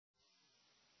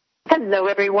Hello,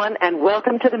 everyone, and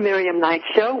welcome to the Miriam Night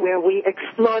Show, where we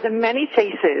explore the many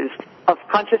faces of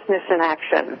consciousness in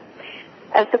action.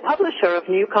 As the publisher of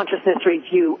New Consciousness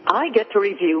Review, I get to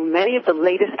review many of the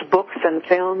latest books and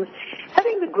films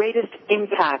having the greatest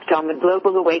impact on the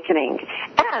global awakening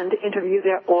and interview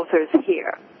their authors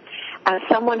here. As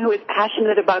someone who is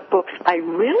passionate about books, I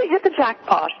really hit the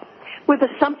jackpot with a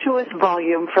sumptuous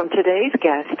volume from today's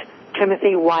guest,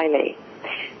 Timothy Wyllie.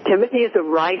 Timothy is a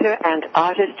writer and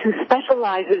artist who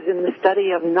specializes in the study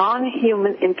of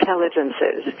non-human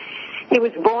intelligences. He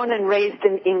was born and raised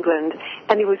in England,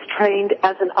 and he was trained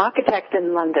as an architect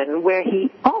in London, where he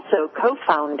also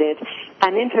co-founded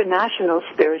an international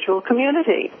spiritual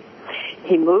community.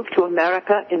 He moved to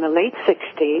America in the late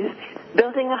 60s,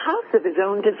 building a house of his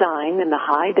own design in the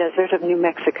high desert of New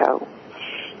Mexico.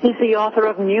 He's the author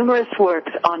of numerous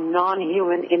works on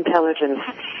non-human intelligence.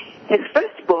 His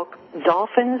first book,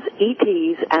 Dolphins,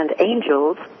 ETs, and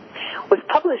Angels, was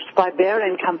published by Bear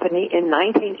 & Company in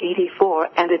 1984,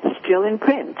 and it's still in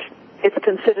print. It's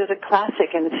considered a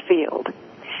classic in its field.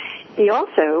 He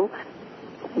also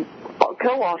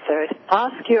co-authored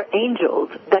Ask Your Angels,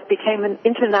 that became an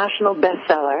international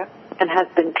bestseller and has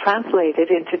been translated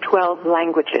into 12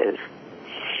 languages.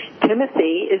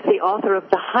 Timothy is the author of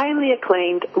the highly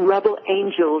acclaimed Rebel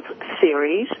Angels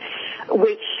series,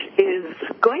 which is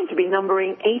going to be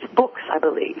numbering 8 books, I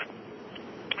believe.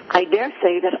 I dare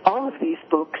say that all of these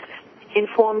books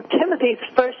informed Timothy's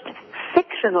first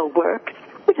fictional work,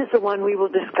 which is the one we will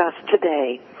discuss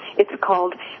today. It's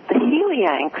called The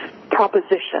Helianx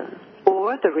Proposition,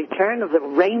 or The Return of the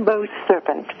Rainbow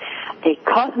Serpent, a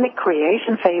cosmic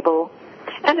creation fable,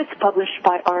 and it's published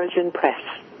by Origin Press.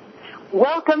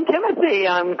 Welcome, Timothy.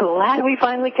 I'm glad we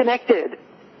finally connected.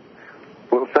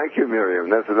 Well, thank you, Miriam.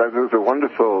 That was a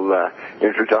wonderful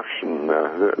introduction,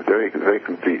 very, very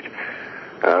complete.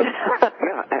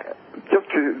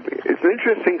 It's an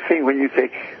interesting thing when you say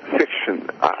fiction.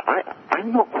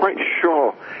 I'm not quite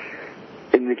sure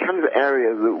in the kind of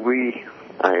area that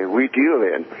we deal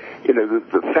in. You know,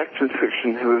 the fact and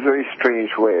fiction have a very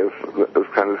strange way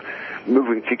of kind of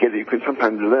moving together. You can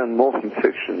sometimes learn more from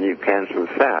fiction than you can from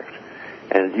fact.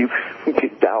 And you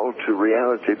get down to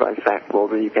reality by fact more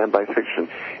than you can by fiction.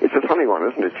 It's a funny one,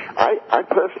 isn't it? I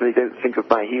personally don't think of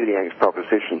my Helianx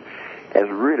proposition as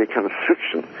really kind of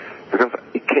fiction, because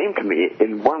it came to me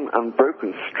in one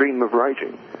unbroken stream of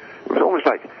writing. It was almost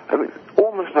like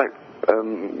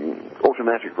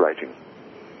automatic writing.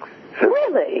 So,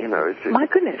 really? You know, my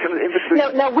goodness.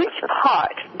 Now, which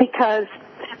part? Because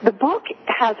the book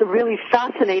has a really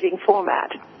fascinating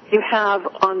format. You have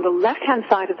on the left-hand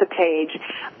side of the page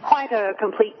quite a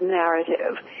complete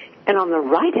narrative, and on the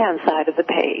right-hand side of the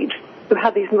page you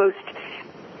have these most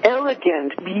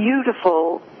elegant,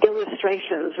 beautiful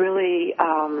illustrations, really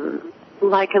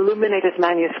like illuminated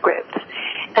manuscripts.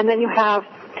 And then you have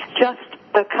just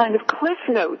a kind of Cliff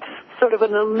Notes, sort of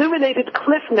an illuminated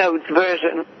Cliff Notes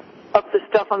version of the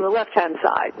stuff on the left-hand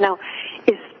side. Now,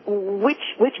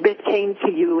 which bit came to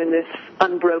you in this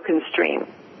unbroken stream?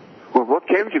 Well, what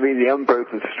came to me in the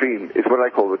unbroken stream is what I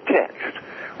call the text,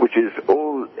 which is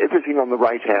everything on the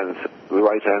right-hand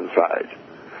side.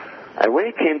 And when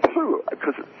it came through,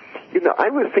 because, you know, I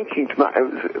was thinking I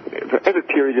was at a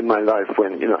period in my life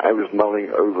when, you know, I was mulling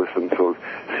over some sort of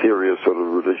serious sort of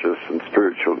religious and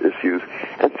spiritual issues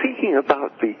and thinking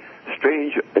about the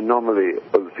strange anomaly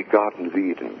of the Garden of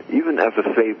Eden. Even as a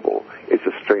fable, it's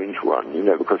a strange one, you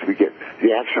know, because we get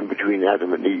the action between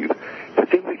Adam and Eve, but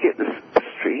then we get this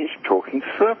strange talking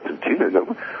serpent, you know,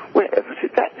 wherever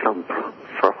did that come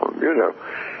from, you know?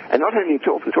 And not only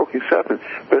the talking serpent,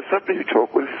 but something who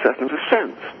talked with a certain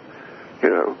sense, you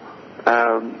know,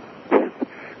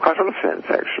 quite a lot of sense,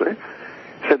 actually.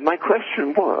 So my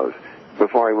question was,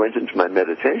 before I went into my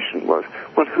meditation, was,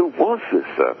 well, who was this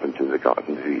serpent in the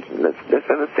Garden of Eden? Let's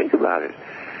have a think about it.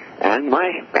 And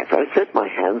as I said, my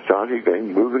hands started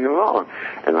moving along,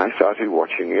 and I started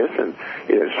watching it, and,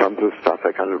 you know, some of the stuff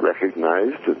I kind of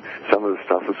recognized, and some of the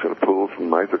stuff was sort of pulled from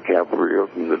my vocabulary or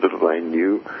from the little I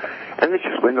knew, and it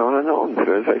just went on,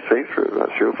 for, as I say, for about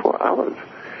 3 or 4 hours.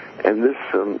 And this,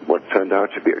 what turned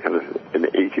out to be a kind of an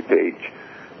 80-page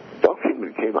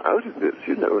document came out of this,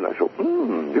 you know, and I thought,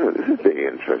 you know, this is very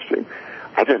interesting.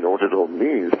 I don't know what it all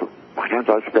means, but why don't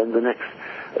I spend the next,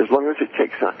 as long as it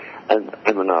takes time. And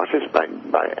I'm an artist by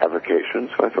avocation,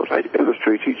 so I thought I'd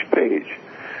illustrate each page.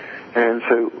 And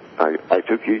so I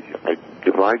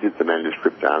divided the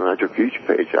manuscript down, and I took each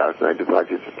page out, and I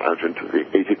divided it out into the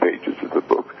 80 pages of the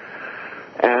book.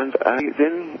 And I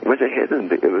then went ahead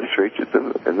and illustrated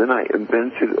them, and then I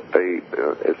invented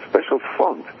a special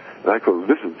font that I call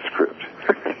lizard script.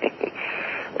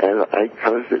 And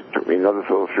it took me another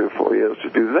 3 or 4 years to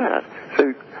do that.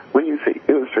 So when you say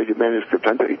illustrated manuscript,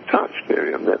 I'm very touched,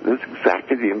 Miriam. That's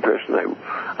exactly the impression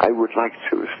I would like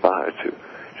to aspire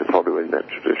to follow in that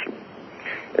tradition.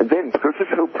 And then, because this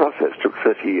whole process took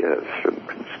 30 years from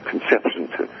conception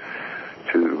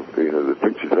to the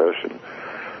printed version,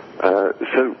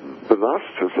 so the last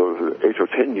sort of 8 or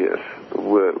 10 years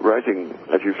were writing,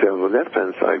 as you say, on the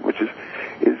left-hand side, which is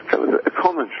kind of a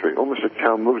commentary, almost a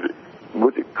Talmudic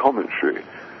commentary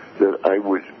that I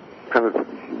would kind of...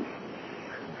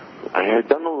 I had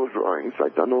done all the drawings,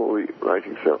 I'd done all the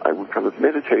writing, so I would kind of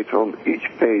meditate on each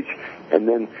page, and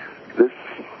then this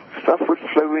stuff would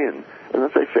flow in. And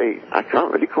as I say, I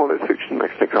can't really call it fiction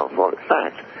because I can't call it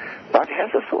fact, but it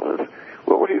has a sort of,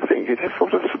 well, what do you think? It has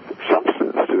sort of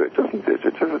substance to it, doesn't it?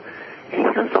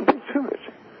 It has something to it.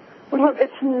 Well,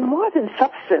 it's more than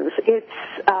substance. It's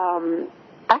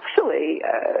actually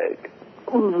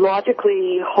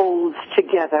logically holds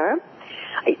together.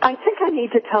 I think I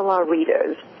need to tell our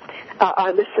readers,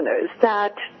 our listeners,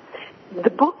 that the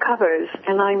book covers,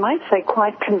 and I might say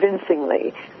quite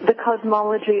convincingly, the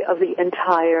cosmology of the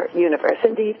entire universe,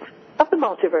 indeed, of the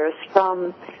multiverse,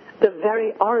 from the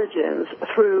very origins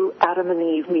through Adam and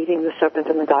Eve meeting the serpent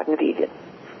in the Garden of Eden.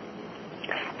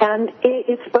 And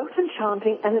it's both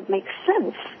enchanting and it makes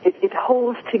sense. It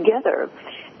holds together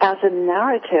as a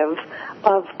narrative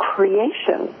of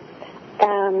creation.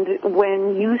 And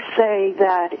when you say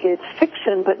that it's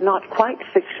fiction but not quite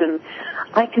fiction,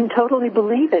 I can totally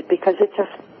believe it because it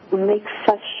just makes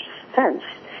such sense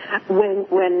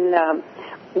when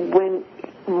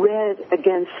read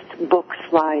against books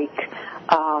like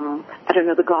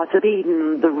the Gods of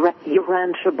Eden, the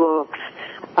Urantia books,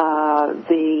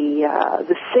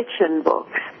 the Sitchin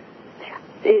books.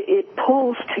 It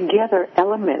pulls together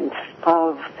elements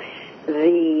of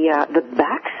the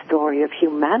backstory of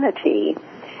humanity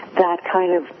that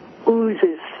kind of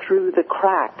oozes through the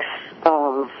cracks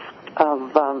of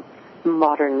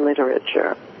modern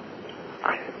literature.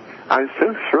 I'm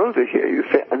so thrilled to hear you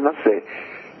say. I must say,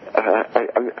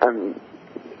 I'm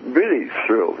really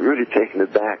thrilled, really taken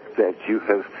aback that you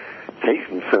have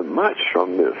taken so much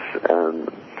from this.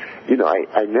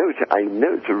 I know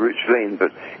it's a rich vein,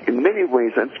 but in many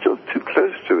ways I'm still too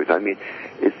close to it. I mean,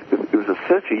 it was a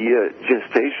 30-year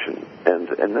gestation,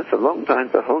 and that's a long time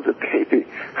to hold a baby.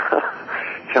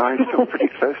 So I'm still pretty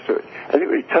close to it. And it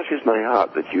really touches my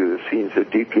heart that you have seen so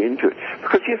deeply into it.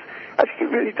 Because, yes, I think it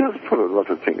really does put a lot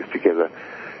of things together.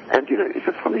 And, it's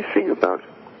a funny thing about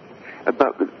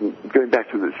going back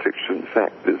to this fiction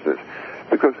fact business.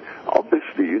 Because,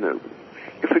 obviously,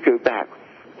 if we go back,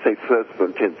 say, further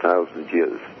than 10,000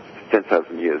 years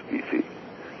BC,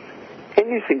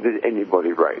 anything that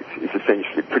anybody writes is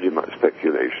essentially pretty much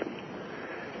speculation.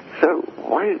 So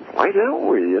why don't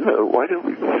we, why don't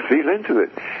we feel into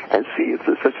it and see if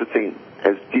there's such a thing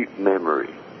as deep memory,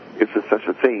 if there's such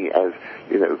a thing as,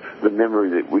 the memory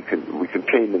that we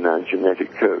contain in our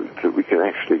genetic code, that we can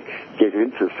actually get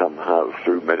into somehow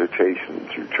through meditation,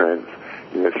 through trance,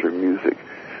 through music.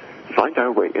 Find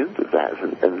our way into that,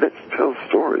 and let's tell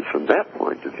stories from that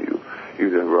point of view,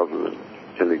 rather than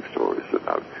telling stories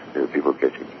about people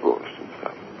getting divorced and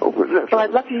stuff. Well,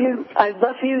 I'd love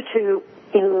you to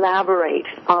elaborate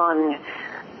on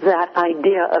that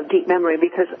idea of deep memory,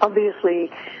 because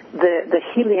obviously the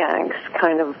Helianx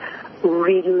kind of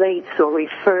relates or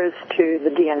refers to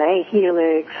the DNA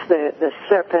helix, the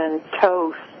serpent,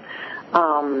 Thoth.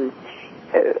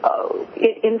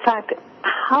 In fact,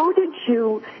 how did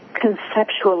you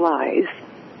conceptualize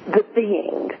the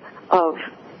being of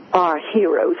our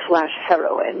hero /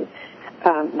 heroine,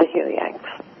 the Helianx?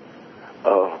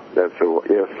 Oh, yes.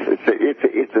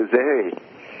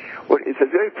 It's a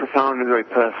very profound and very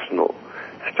personal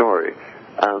story.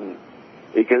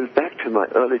 It goes back to my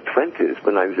early 20s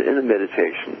when I was in a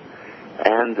meditation,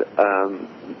 and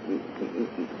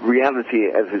reality,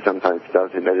 as it sometimes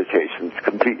does in meditations,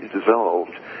 completely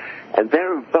dissolved. And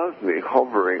there above me,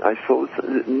 hovering, I saw this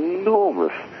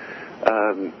enormous,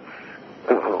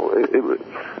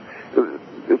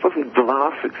 it wasn't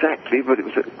glass exactly, but it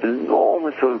was an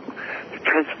enormous sort of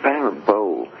transparent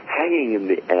bowl hanging in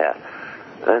the air.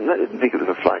 And I didn't think it was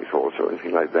a flying saucer or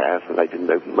anything like that, and I didn't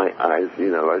open my eyes, I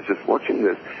was just watching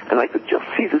this, and I could just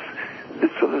see this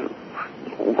sort of,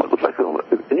 what looked like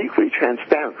an equally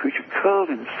transparent creature curled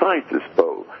inside this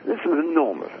bowl. This was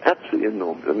enormous, absolutely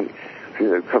enormous. I mean,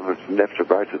 covered from left to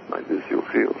right of my visual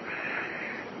field.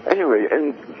 Anyway,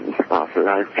 and after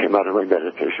I came out of my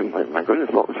meditation, my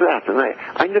goodness, what was that? And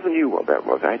I never knew what that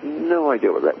was. I had no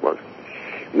idea what that was.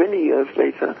 Many years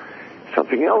later,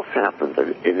 something else happened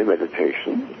in the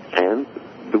meditation, and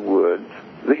the words,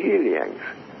 the Helianx,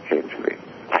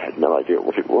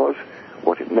 was,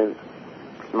 what it meant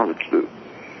not to do.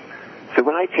 So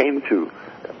when I came to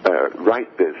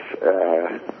write this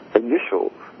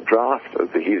initial draft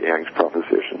of the Wyllie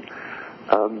proposition,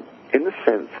 in a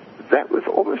sense, that was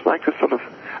almost like a sort of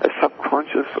a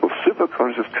subconscious or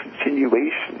superconscious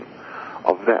continuation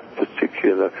of that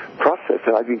particular process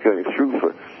that I've been going through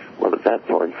for, well, at that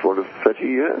point, sort of 30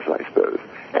 years, I suppose.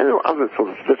 And there were other sort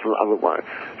of little otherwise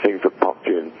things that popped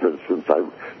in. For instance, I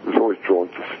was always drawn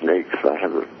to snakes. I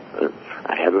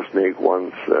had a snake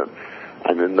once.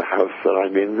 I'm in the house that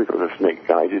I'm in because a snake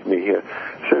guided me here.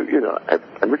 So,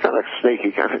 I'm a kind of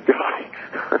snaky kind of guy.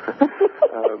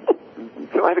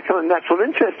 So I had a kind of natural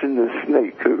interest in this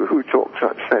snake who talked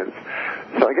such sense.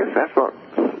 So I guess that's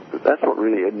what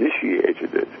really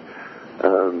initiated it.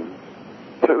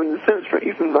 So in the sense, for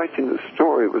even writing the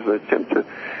story was an attempt to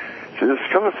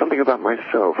discover something about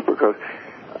myself, because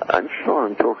I'm sure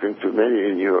I'm talking to many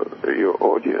in your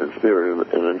audience, Miriam,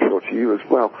 and I'm sure to you as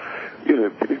well.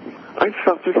 I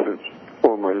felt different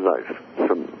all my life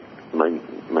from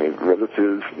my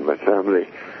relatives, my family,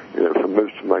 from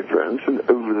most of my friends, and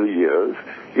over the years,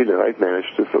 I've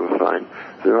managed to sort of find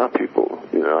there are people,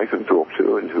 I can talk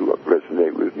to and who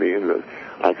resonate with me and that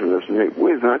I can resonate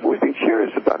with, and I've always been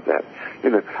curious about that.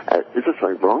 Is there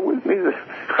something wrong with me?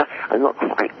 I'm not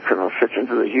quite kind of fit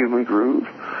into the human groove,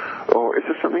 or is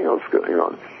there something else going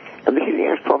on? And the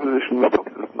Wyllie proposition was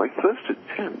probably my first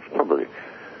attempt, probably,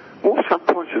 more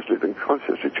subconsciously than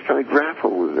consciously, to kind of grapple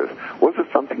with this. Was there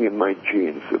something in my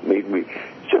genes that made me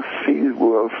just see the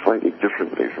world slightly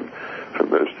differently from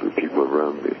most of the people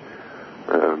around me?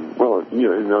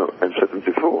 I'm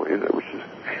 74, which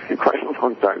is quite a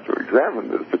long time to examine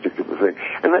this particular thing.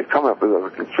 And I've come up with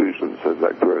other conclusions as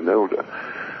I've grown older.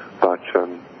 But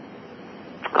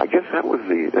I guess that was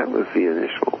the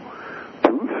initial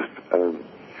boost.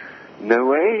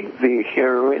 Noé, the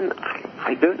heroine,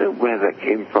 I don't know where that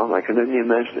came from. I can only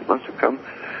imagine it must have come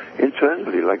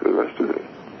internally, like the rest of it.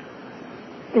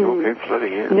 It all came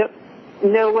flooding in.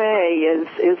 Noé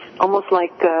is almost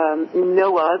like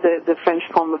Noah, the French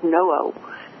form of Noah,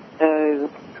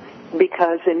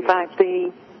 because in fact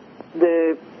the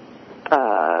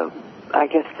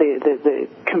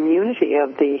community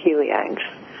of the Wyllie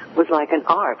was like an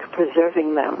ark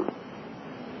preserving them.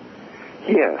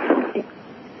 Yes.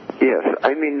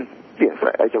 I mean, yes,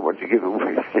 I don't want to give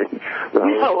away anything.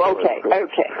 No, okay.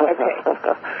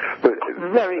 But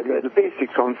very good. The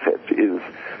basic concept is,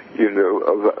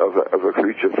 of a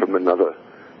creature from another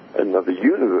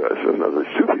universe, another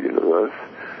super universe,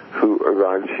 who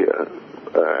arrives here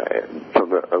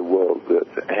from a world that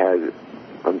had,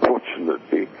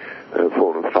 unfortunately,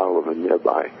 fallen foul of a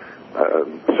nearby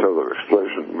solar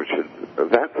explosion, which had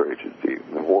evaporated the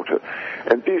water.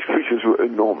 And these creatures were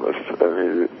enormous.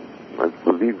 I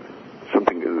believe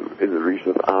something in the region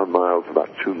of our miles, about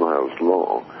 2 miles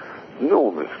long.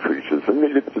 Enormous creatures, and they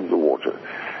lived in the water.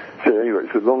 So anyway,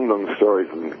 it's a long, long story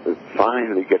from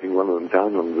finally getting one of them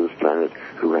down on this planet,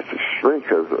 who had to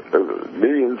shrink over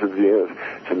millions of years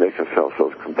to make herself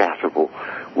sort of compatible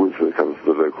with the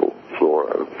local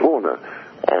flora and fauna.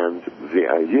 And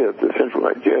the central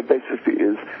idea basically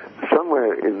is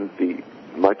somewhere in the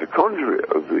mitochondria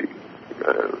of the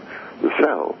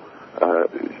cell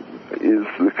is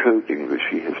the coding that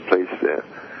she has placed there.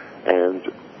 And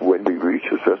when we reach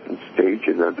a certain stage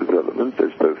in our development,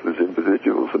 as both as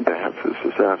individuals and perhaps as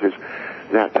societies,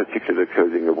 that particular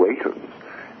coding awakens,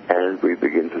 and we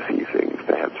begin to see things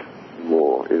perhaps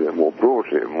more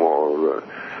broadly, more,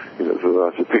 the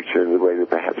larger picture in the way that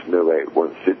perhaps Noé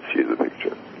once did see the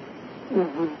picture.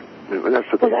 Mm-hmm. Well,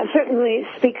 that certainly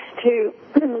speaks to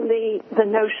the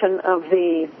notion of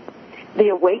the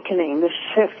awakening, the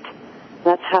shift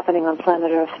that's happening on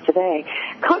planet Earth today.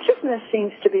 Consciousness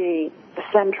seems to be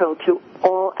central to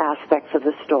all aspects of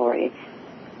the story.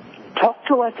 Talk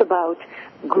to us about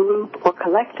group or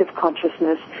collective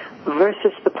consciousness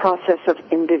versus the process of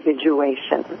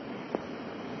individuation.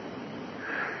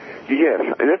 Yes,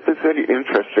 that's a very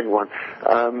interesting one.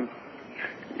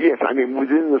 Yes, I mean,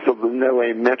 within the sort of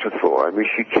Noé metaphor,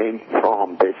 she came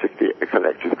from basically a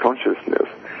collective consciousness.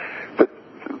 But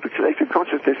the collective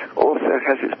consciousness also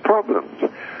has its problems,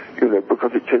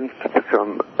 because it tends to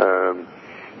become,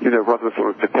 rather sort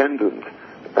of dependent.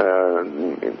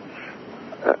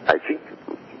 I think,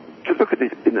 to look at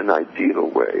it in an ideal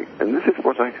way, and this is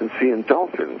what I can see in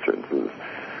dolphins, for instance,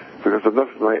 because a lot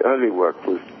of my early work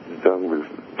was done with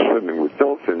swimming with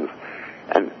dolphins,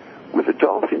 and with a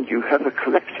dolphin you have a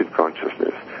collective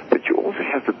consciousness, but you also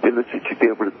have the ability to be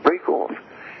able to break off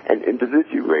and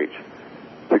individuate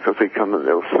because they come and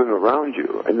they'll swim around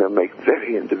you and they'll make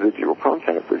very individual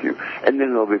contact with you, and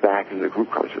then they'll be back in the group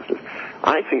consciousness.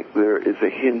 I think there is a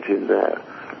hint in there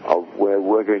of where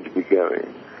we're going to be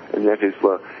going, and that is,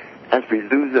 well, as we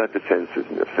lose our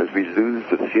defensiveness, as we lose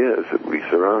the fears that we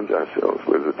surround ourselves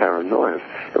with, the paranoia,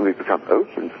 and we become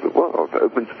open to the world,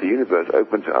 open to the universe,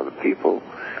 open to other people,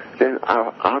 then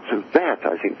out of that,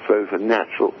 I think, flows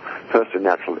first a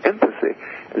natural empathy,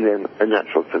 and then a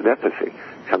natural telepathy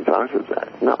comes out of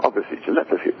that. Now, obviously,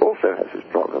 telepathy also has its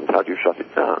problems. How do you shut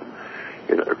it down?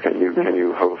 Can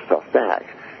you hold stuff back?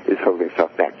 Is holding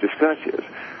stuff back discourteous?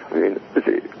 I mean,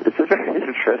 it's a very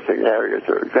interesting area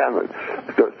to examine,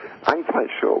 because I'm quite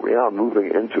sure we are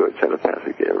moving into a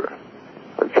telepathic era.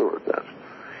 I'm sure of that.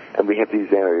 And we have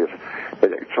these areas of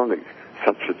electronic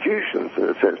substitutions, in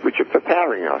a sense, which are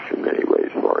preparing us in many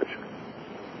ways for it.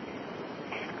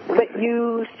 But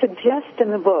you suggest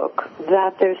in the book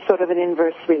that there's sort of an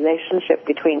inverse relationship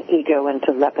between ego and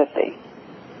telepathy.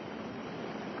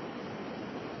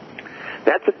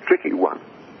 That's a tricky one,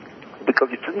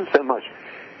 because it isn't so much,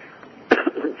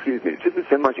 excuse me, it isn't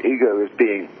so much ego as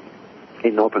being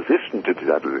in opposition to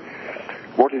telepathy.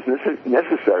 What is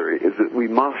necessary is that we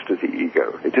master the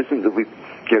ego. It isn't that we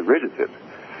get rid of it.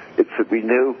 It's that we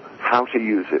know how to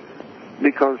use it.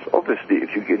 Because obviously,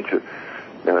 if you begin to,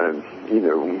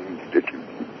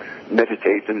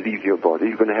 meditate and leave your body,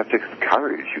 you're going to have to have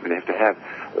courage. You're going to have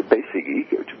a basic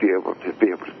ego to be able to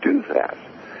do that.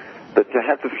 But to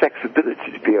have the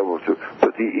flexibility to be able to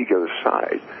put the ego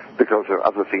aside, because there are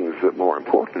other things that are more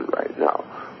important right now.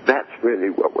 That's really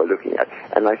what we're looking at.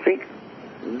 And I think,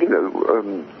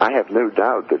 I have no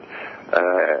doubt that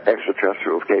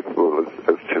extraterrestrials capable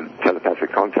of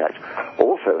telepathic contact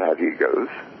also have egos,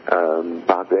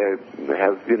 but they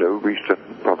have, reached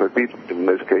probably, in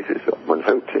most cases, one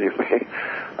hopes anyway,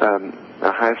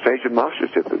 a higher stage of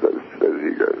mastership of those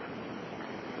egos.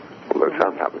 Although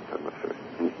some haven't, I must say.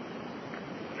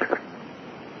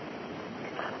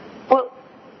 Well,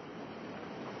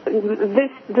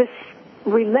 this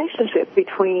relationship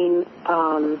between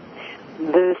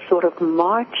the sort of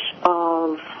march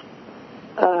of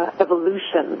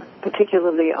evolution,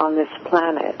 particularly on this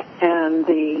planet, and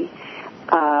the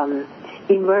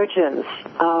emergence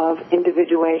of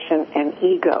individuation and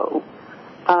ego.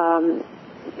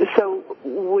 So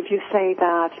would you say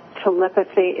that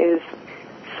telepathy is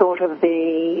sort of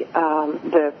the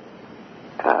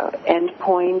end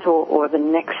point or the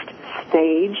next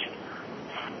stage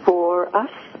for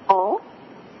us all?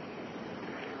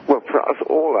 Well, for us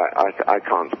all, I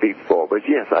can't speak for, but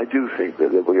yes, I do think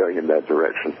that we're going in that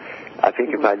direction. I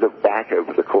think if I look back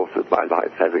over the course of my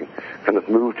life, having kind of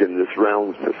moved in this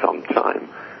realm for some time,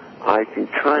 I can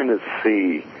kind of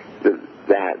see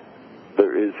that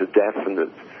there is a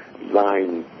definite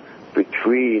line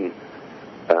between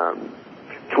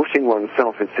putting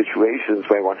oneself in situations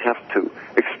where one has to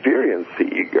experience the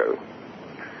ego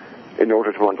in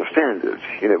order to understand it.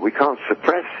 We can't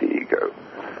suppress the ego.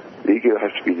 The ego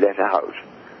has to be let out.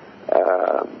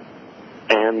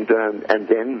 And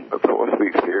then, of course, we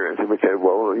experience it. We say,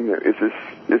 well, is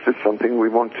this something we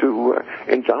want to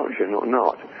indulge in or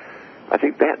not? I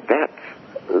think that's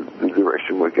the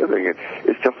direction we're going in.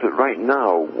 It's just that right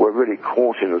now we're really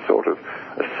caught in a sort of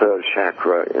a third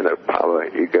chakra, power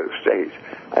ego state.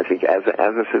 I think as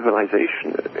a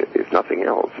civilization, if nothing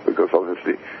else, because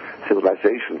obviously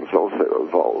civilizations also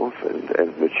evolve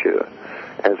and mature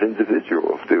as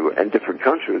individuals do, and different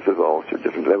countries evolve to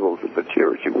different levels of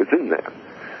maturity within them.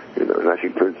 And I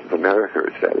think, for instance, America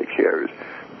is fairly clear, is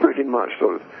pretty much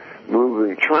sort of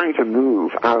trying to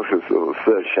move out of the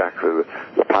third chakra,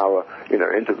 the power,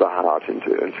 into the heart,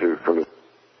 into kind of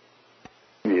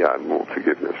more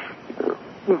forgiveness.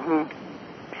 Mm-hmm.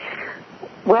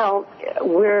 Well,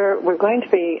 we're going to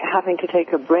be having to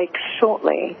take a break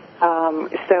shortly,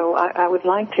 so I would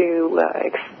like to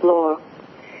explore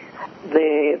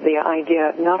the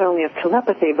idea not only of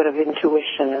telepathy but of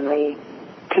intuition and the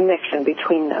connection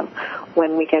between them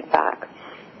when we get back.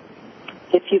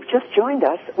 If you've just joined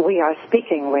us, we are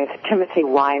speaking with Timothy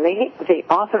Wyllie, the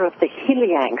author of the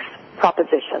Helianx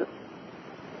Proposition.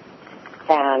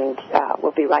 And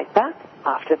we'll be right back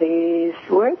after these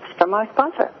words from our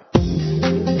sponsor.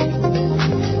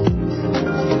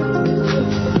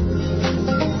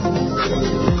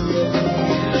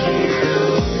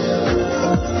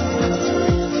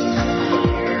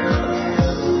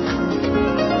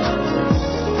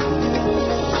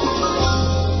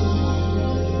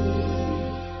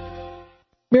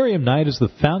 Miriam Knight is the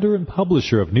founder and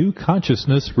publisher of New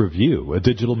Consciousness Review, a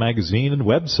digital magazine and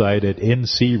website at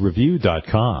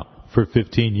ncreview.com. For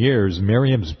 15 years,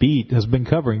 Miriam's Beat has been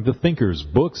covering the thinkers,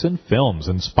 books, and films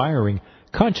inspiring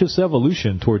conscious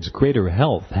evolution towards greater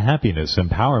health, happiness,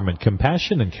 empowerment,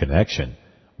 compassion, and connection.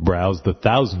 Browse the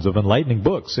thousands of enlightening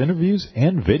books, interviews,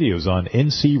 and videos on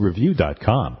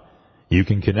ncreview.com. You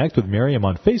can connect with Miriam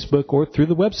on Facebook or through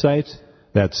the website.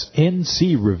 That's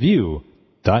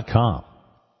ncreview.com.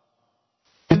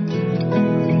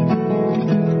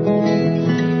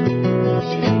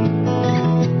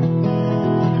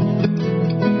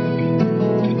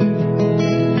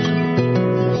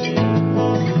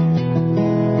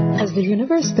 Has the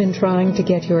universe been trying to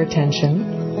get your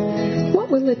attention? What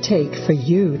will it take for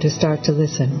you to start to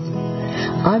listen?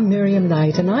 I'm Miriam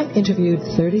Knight, and I interviewed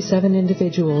 37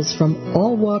 individuals from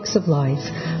all walks of life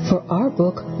for our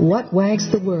book, What Wags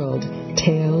the World?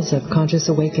 Tales of Conscious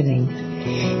Awakening.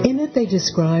 In it, they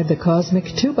describe the cosmic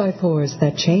 2x4s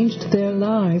that changed their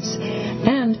lives,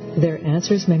 and their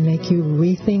answers may make you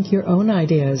rethink your own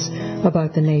ideas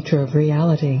about the nature of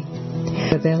reality.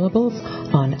 Available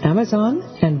on Amazon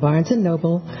and Barnes &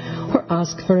 Noble, or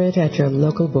ask for it at your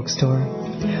local bookstore.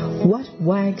 What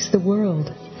Wags the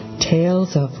World?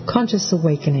 Tales of Conscious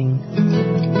Awakening.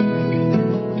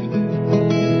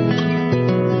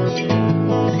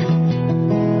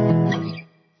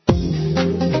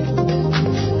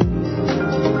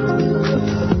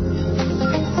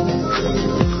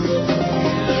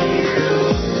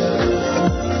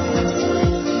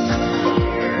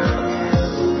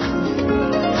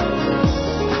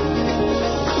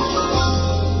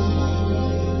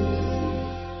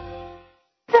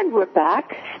 And we're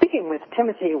back speaking with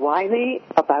Timothy Wyllie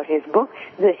about his book,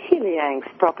 The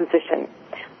Heliangst Proposition.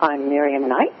 I'm Miriam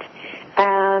Knight,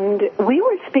 and we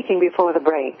were speaking before the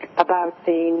break about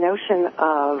the notion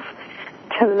of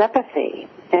telepathy,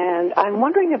 and I'm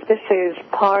wondering if this is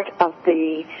part of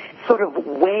the sort of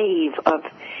wave of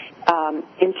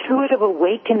intuitive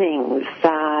awakenings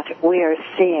that we're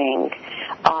seeing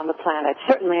on the planet.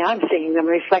 Certainly I'm seeing them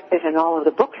reflected in all of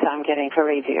the books I'm getting for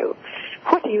review.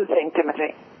 What do you think,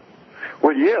 Timothy?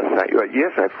 Well, yes,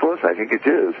 of course, I think it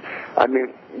is. I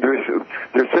mean, there's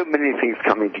so many things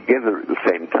coming together at the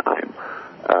same time.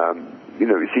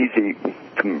 It's easy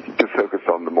to focus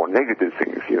on the more negative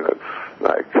things,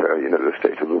 like the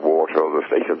state of the water or the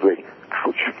state of the,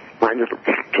 ouch, my little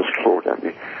cat just clawed at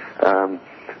me.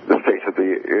 The state of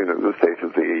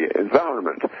the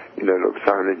environment, looks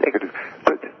thoroughly negative.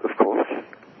 But of course,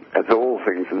 as all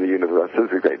things in the universe,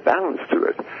 there's a great balance to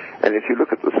it. And if you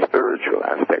look at the spiritual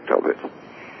aspect of it,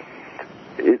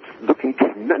 it's looking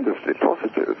tremendously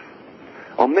positive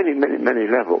on many, many, many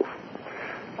levels.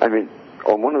 I mean,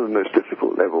 on one of the most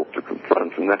difficult levels to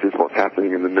confront, and that is what's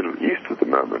happening in the Middle East at the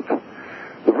moment,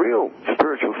 the real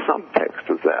spiritual subtext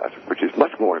of that, which is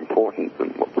much more important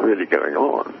than what's really going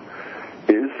on,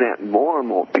 is that more and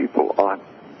more people are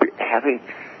having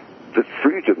the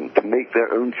freedom to make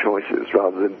their own choices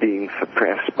rather than being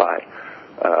suppressed by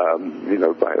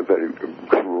by a very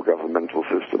cruel governmental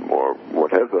system or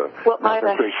whatever. Well,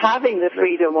 either having the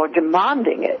freedom or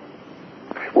demanding it.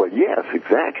 Well, yes,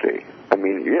 exactly. I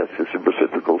mean, yes, it's a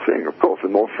reciprocal thing. Of course, the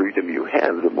more freedom you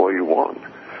have, the more you want.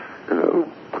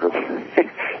 Because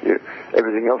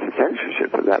everything else is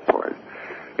censorship at that point.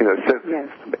 Yes.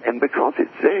 And because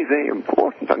it's very, very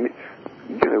important. I mean,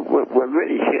 we're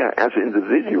really here as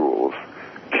individuals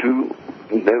to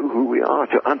know who we are,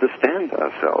 to understand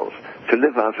ourselves, to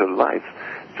live out a life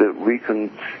that we can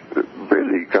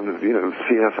really kind of,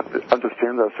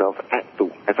 understand ourselves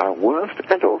at our worst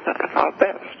and also at our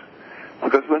best.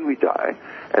 Because when we die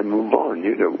and move on,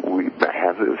 we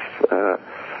have this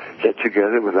get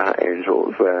together with our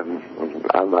angels where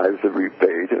our lives are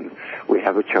repaid and we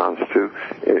have a chance to,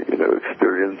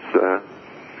 experience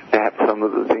perhaps some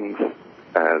of the things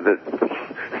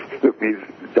that we've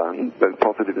done, both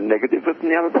positive and negative, but from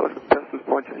the other person's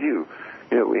point of view.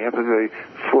 We have a very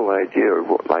full idea of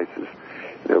what life is,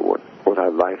 what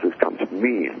our life has come to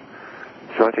mean.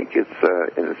 So I think it's,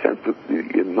 in a sense,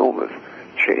 the enormous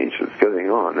change that's going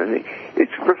on. And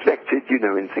it's reflected,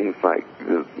 in things like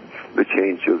the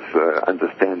change of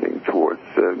understanding towards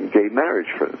gay marriage,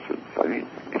 for instance. I mean,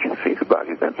 if you think about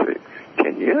it, that's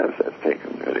 10 years that's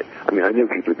taken, really. I mean, I know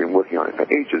people have been working on it for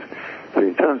ages, but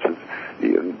in terms of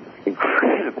the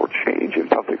incredible change in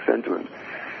public sentiment,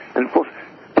 and of course,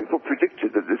 people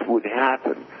predicted that this would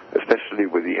happen, especially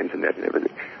with the internet and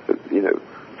everything, that,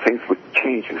 things would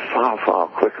change far, far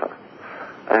quicker.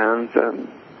 And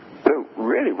so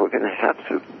really we're going to have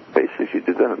to basically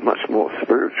develop much more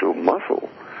spiritual muscle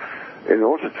in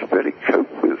order to really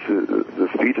cope with the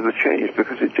speed of the change,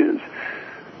 because it is,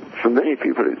 for many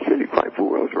people, it's really quite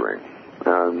bewildering.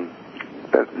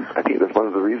 I think that's one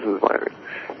of the reasons why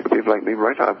people like me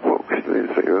write our books. They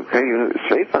say, okay, it's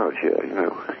safe out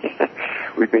here,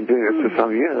 We've been doing this for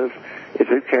some years. It's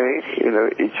okay,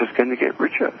 it's just going to get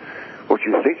richer. What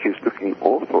you think is looking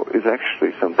awful is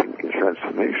actually something in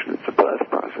transformation. It's a birth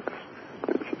process.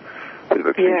 It's a bit of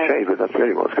a cliche, but that's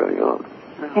really what's going on.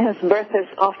 Yes, birth is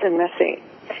often messy.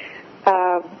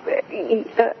 A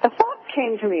thought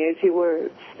came to me as you were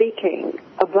speaking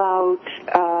about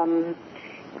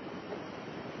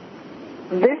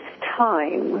this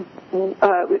time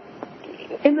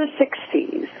in the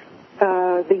 60s,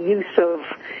 the use of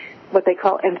what they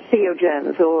call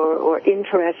entheogens or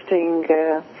interesting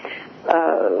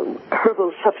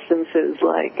herbal substances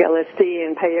like LSD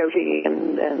and peyote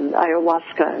and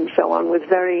ayahuasca and so on was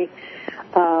very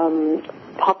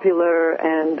popular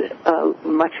and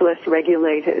much less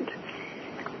regulated.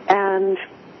 And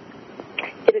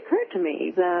it occurred to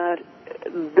me that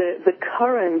the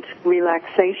current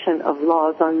relaxation of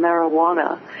laws on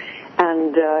marijuana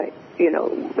and,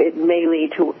 it may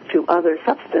lead to other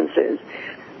substances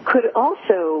could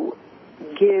also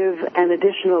give an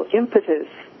additional impetus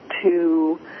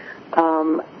to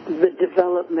the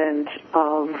development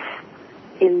of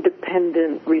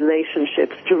independent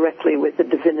relationships directly with the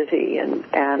divinity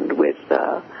and with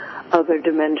other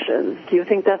dimensions. Do you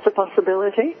think that's a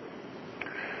possibility?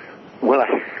 Well,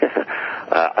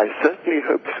 I certainly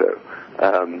hope so.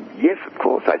 Yes, of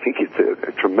course, I think it's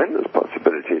a tremendous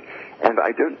possibility. And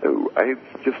I don't know, I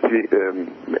just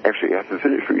actually haven't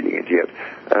finished reading it yet,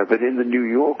 but in the New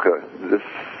Yorker this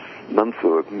month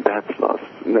or perhaps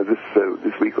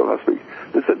this week or last week,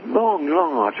 there's a long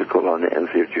article on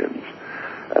entheogens,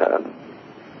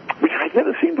 which I've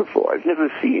never seen before. I've never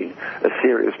seen a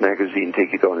serious magazine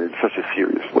take it on in such a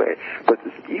serious way. But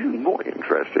it's even more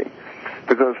interesting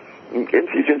because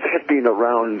entheogens had been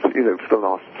around, for the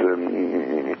last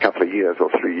couple of years or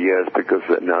 3 years because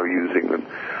they're now using them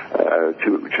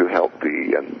to help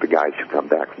the guys who come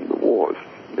back from the wars.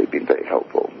 They've been very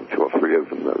helpful. 2 or 3 of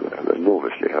them are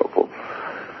enormously helpful.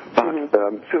 But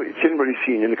so it's generally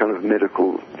seen in a kind of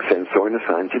medical sense or in a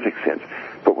scientific sense.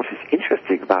 But what is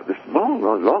interesting about this long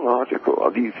article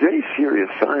are these very serious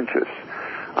scientists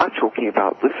are talking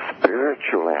about the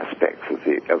spiritual aspects of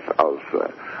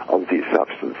these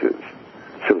substances,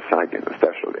 psilocybin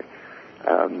especially.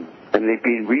 And they've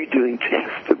been redoing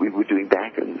tests that we were doing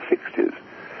back in the 60s.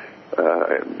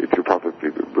 If you probably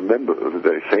remember, there was a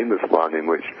very famous one in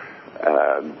which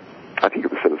I think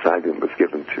it was psilocybin was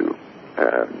given to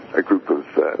a group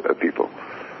of people.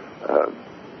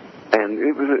 And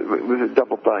it was a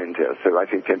double-blind test, so I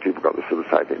think 10 people got the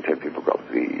psilocybin, 10 people got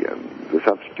the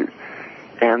substitute.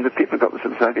 And the people who got the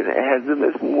psilocybin had the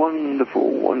most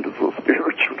wonderful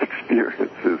spiritual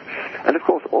experiences. And of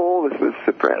course, all this was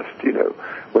suppressed,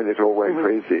 when it all went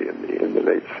crazy in the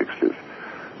late 60s.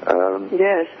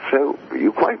 Yes. So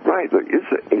you're quite right. There is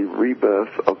a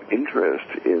rebirth of interest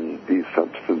in these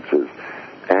substances.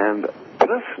 And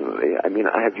personally,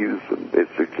 I have used them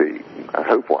basically, I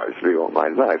hope wisely, all my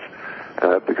life.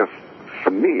 Because for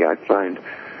me, I find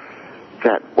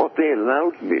that what they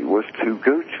allowed me was to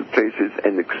go to places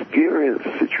and experience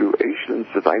situations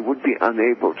that I would be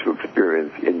unable to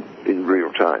experience in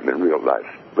real time, in real life,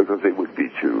 because they would be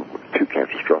too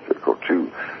catastrophic or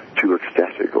too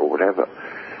ecstatic or whatever.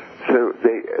 So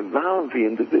they allow the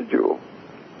individual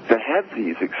to have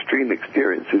these extreme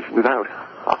experiences without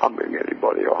harming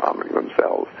anybody or harming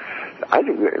themselves. I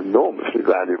think they're enormously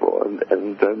valuable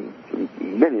and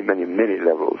many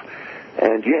levels.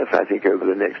 And yes, I think over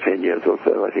the next 10 years or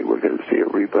so, I think we're going to see a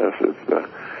rebirth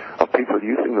of people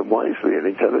using them wisely and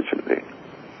intelligently.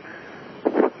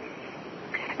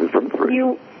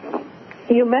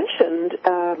 You mentioned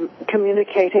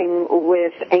communicating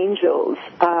with angels,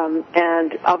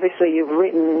 and obviously you've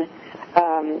written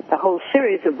a whole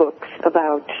series of books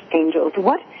about angels.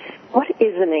 What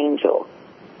is an angel?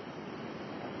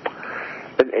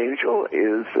 An angel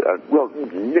is,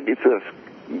 let me first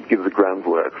give the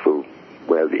groundwork for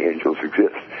where the angels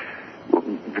exist.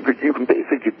 You can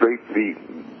basically break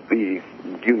the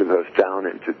universe down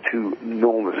into 2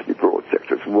 enormously broad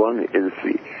sectors. One is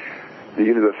the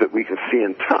universe that we can see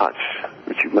and touch,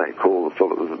 which you might call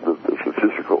sort of the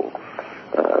physical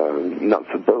nuts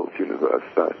and bolts universe.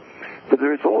 But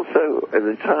there is also an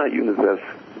entire universe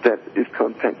that is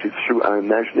contacted through our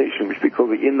imagination, which we call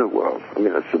the inner world.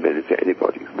 That's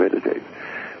anybody who meditates.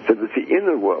 So there's the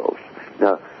inner world.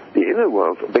 Now, the inner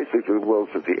worlds are basically the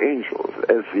worlds of the angels,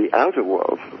 as the outer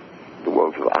worlds, the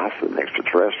worlds of us and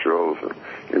extraterrestrials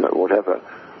and whatever,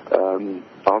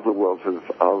 are the worlds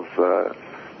of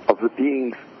the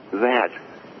beings that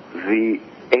the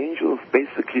angels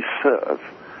basically serve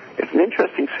It's an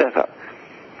interesting setup.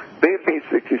 They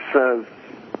basically serve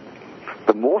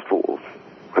the mortals,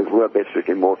 because we're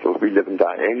basically mortals. We live and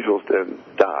die. Angels don't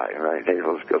die, right?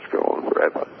 Angels just go on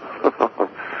forever.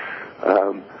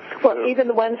 Well, even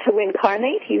the ones who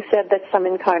incarnate, you said that some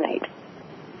incarnate.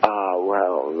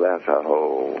 Well, that's a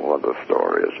whole other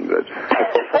story, isn't it?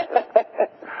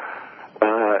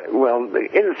 Well,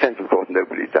 in a sense, of course,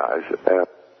 nobody dies.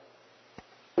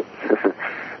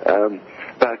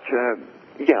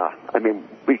 Yeah, I mean,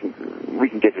 we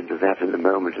can get into that in a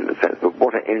moment, in a sense. But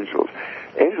what are angels?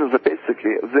 Angels are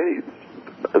basically a very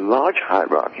large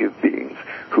hierarchy of beings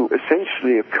who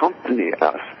essentially accompany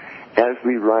us as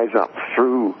we rise up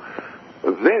through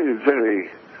a very, very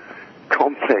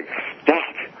complex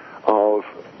stack of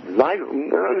life,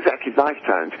 not exactly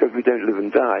lifetimes, because we don't live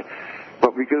and die,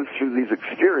 but we go through these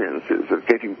experiences of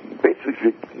getting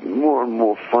basically more and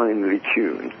more finely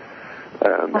tuned,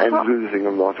 and losing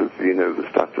a lot of, the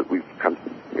stuff that we've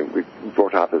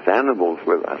brought up as animals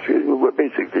with us. We're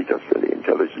basically just really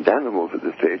intelligent animals at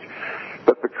this stage,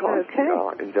 but because we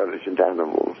are intelligent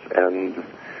animals, and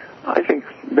I think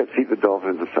let's leave the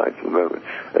dolphins aside for the moment.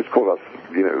 Let's call us,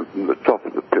 the top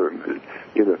of the pyramid.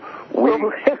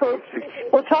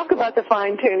 We'll talk about the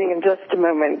fine-tuning in just a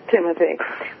moment, Timothy.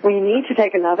 We need to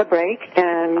take another break,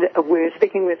 and we're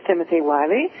speaking with Timothy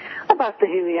Wyllie about the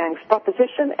Wyllie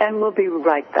proposition, and we'll be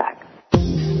right back.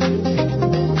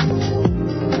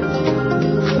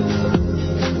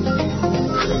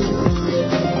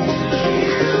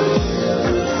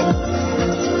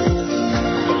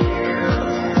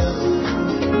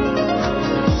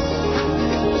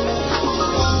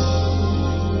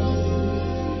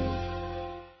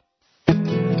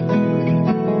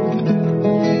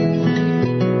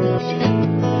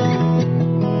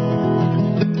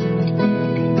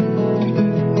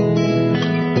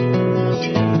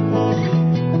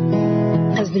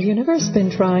 Been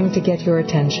trying to get your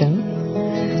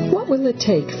attention? What will it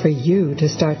take for you to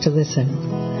start to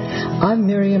listen? I'm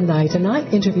Miriam Knight, and I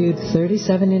interviewed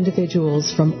 37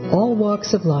 individuals from all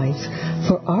walks of life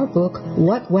for our book,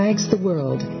 What Wags the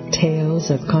World?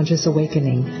 Tales of Conscious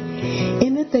Awakening.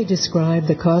 In it, they describe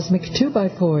the cosmic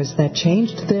 2x4s that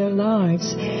changed their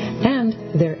lives, and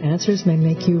their answers may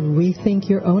make you rethink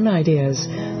your own ideas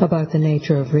about the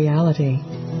nature of reality.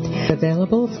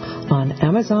 Available on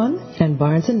Amazon and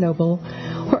Barnes & Noble,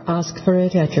 or ask for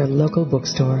it at your local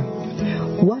bookstore.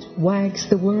 What Wags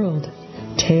the World?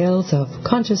 Tales of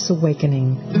Conscious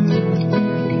Awakening.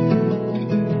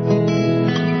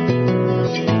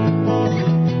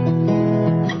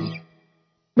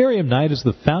 Miriam Knight is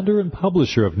the founder and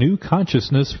publisher of New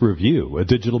Consciousness Review, a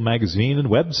digital magazine and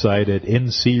website at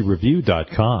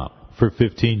ncreview.com. For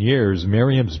 15 years,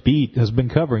 Miriam's Beat has been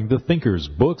covering the thinkers,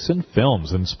 books, and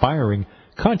films inspiring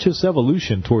conscious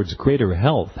evolution towards greater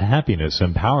health, happiness,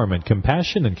 empowerment,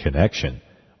 compassion, and connection.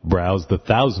 Browse the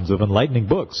thousands of enlightening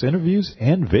books, interviews,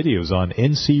 and videos on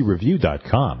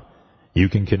ncreview.com. You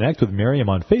can connect with Miriam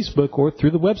on Facebook or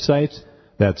through the website.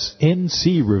 That's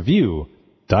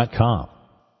ncreview.com.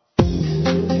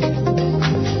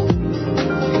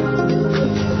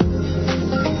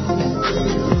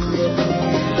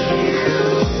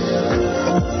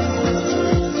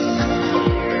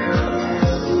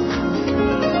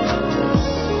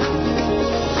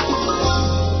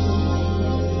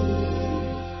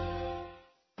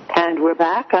 We're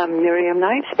back. I'm Miriam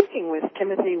Knight speaking with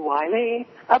Timothy Wyllie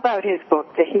about his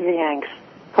book, The Wyllie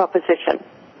Proposition.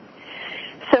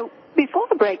 So before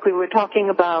the break, we were talking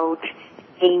about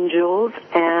angels,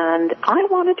 and I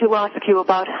wanted to ask you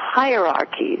about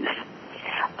hierarchies.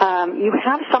 You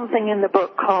have something in the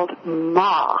book called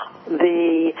Ma,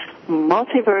 the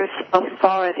Multiverse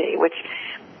Authority, which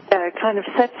kind of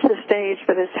sets the stage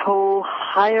for this whole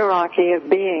hierarchy of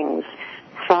beings,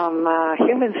 from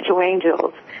humans to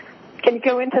angels. Can you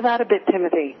go into that a bit,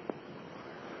 Timothy?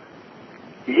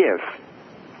 Yes.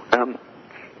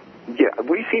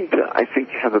 We seem to, I think,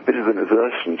 have a bit of an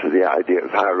aversion to the idea of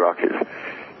hierarchies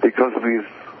because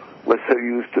we're so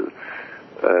used to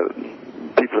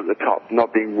people at the top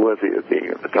not being worthy of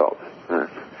being at the top.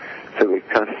 So we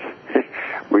kind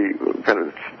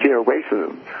of steer away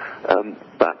from them.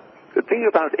 But the thing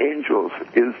about angels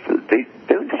is that they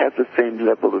don't have the same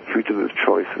level of freedom of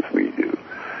choice as we do.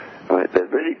 Right?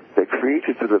 They're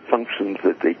created for the functions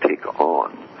that they take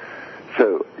on.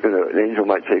 So, an angel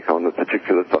might take on a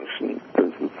particular function. For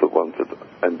instance, the ones that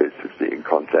I'm basically in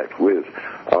contact with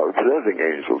are observing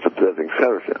angels, observing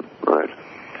seraphim, right?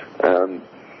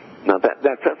 Now,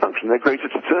 that's their function. They're great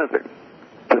at observing.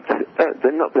 But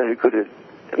they're not very good at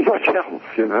much else,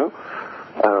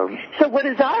 So what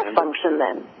is our function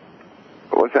then?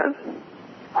 What's that?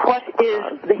 What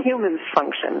is the human's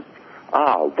function?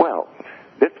 Well,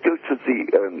 let's go to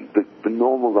the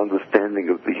normal understanding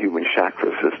of the human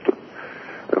chakra system.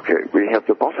 Okay, we have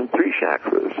the bottom three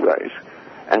chakras, right?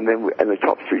 And then and the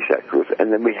top three chakras,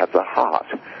 and then we have the heart.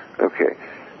 Okay,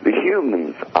 the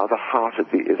humans are the heart of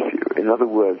the issue. In other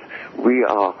words, we're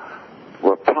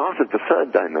part of the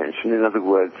third dimension. In other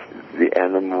words, the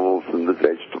animals and the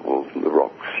vegetables and the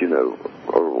rocks,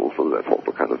 are also what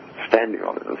we're kind of standing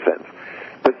on in a sense.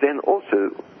 But then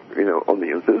also, on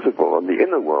the invisible, on the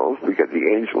inner world, we get the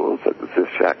angels at the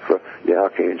fifth chakra, the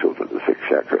archangels at the sixth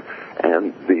chakra,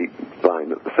 and the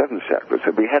divine at the seventh chakra.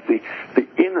 So we have the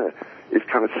inner is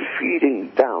kind of feeding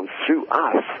down through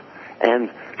us,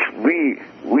 and we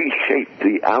shape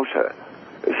the outer,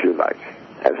 if you like,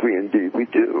 as we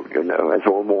do, as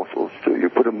all mortals do. You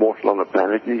put a mortal on a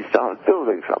planet and you start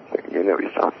building something, you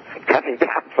start cutting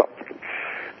down something,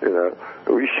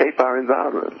 we shape our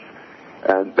environments.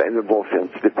 And the more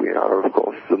sensitive we are, of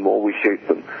course, the more we shape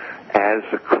them in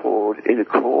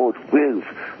accord with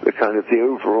the kind of the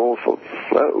overall sort of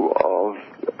flow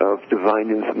of divine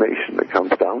information that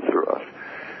comes down through us.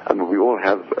 I mean, we all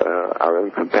have our own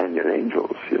companion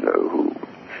angels, who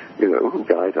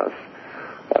guide us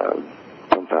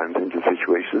sometimes into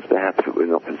situations perhaps that we're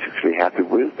not particularly happy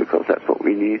with, because that's what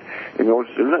we need in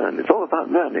order to learn. It's all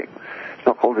about learning. It's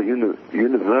not called a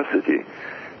university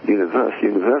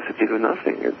for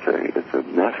nothing. It's a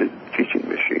massive teaching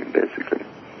machine, basically.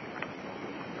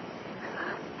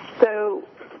 So,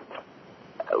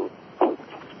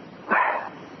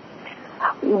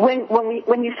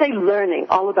 when you say learning,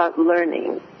 all about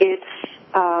learning, it's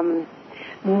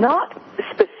not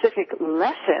specific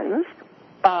lessons.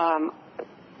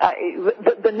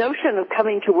 The notion of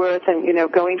coming to Earth and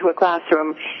going to a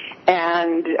classroom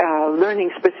and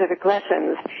learning specific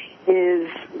lessons is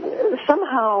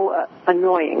somehow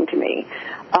annoying to me.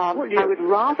 I would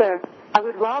rather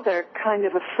kind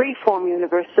of a free-form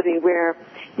university where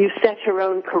you set your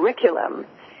own curriculum.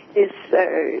 Is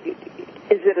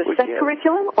it a set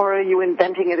curriculum, or are you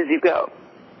inventing it as you go?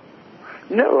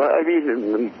 No, I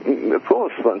mean, of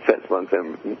course, one sets one's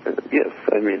own. Yes,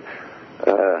 I mean,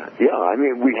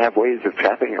 we have ways of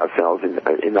trapping ourselves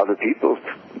in other people's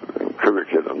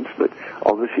curriculums, but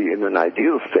obviously in an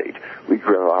ideal state, we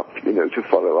grow up, to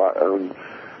follow our own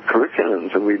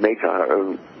curriculums, and we make our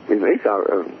own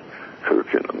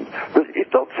curriculums. But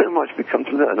it's not so much become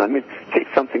to learn. I mean, take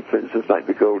something, for instance, like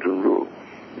the Golden Rule,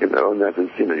 and that is,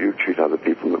 you treat other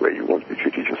people the way you want to be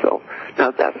treated yourself.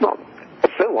 Now, that's not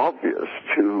so obvious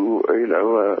to,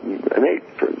 an ape,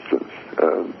 for instance.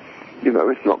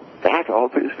 It's not that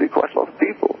obvious to quite a lot of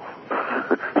people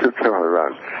who go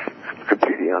around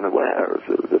completely unaware of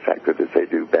the fact that if they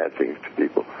do bad things to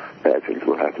people, bad things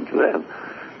will happen to them.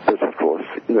 But of course,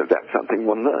 that's something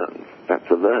one learns. That's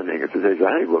a learning. It's a very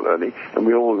valuable learning, and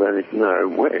we all learn it in our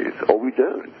own ways, or we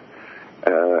don't.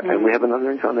 And we have another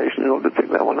incarnation in order to pick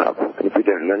that one up. And if we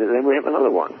don't learn it, then we have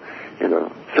another one.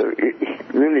 So it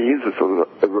really is a sort of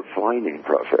a refining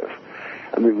process.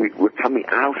 I mean, we're coming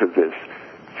out of this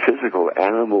physical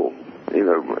animal,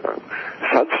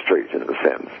 substrate in a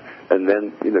sense, and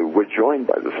then we're joined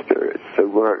by the spirit. So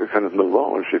we're a kind of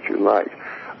melange, if you like,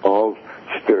 of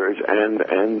spirit and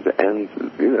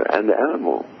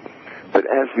animal. But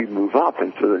as we move up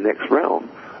into the next realm,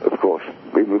 of course,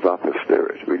 we move up as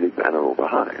spirit. We leave the animal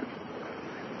behind.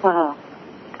 Wow.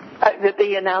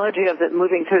 The analogy of it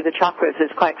moving through the chakras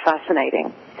is quite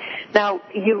fascinating. Now,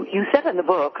 you said in the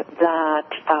book that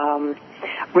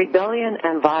rebellion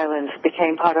and violence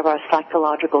became part of our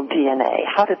psychological DNA.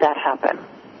 How did that happen?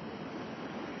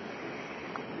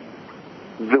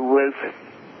 There was,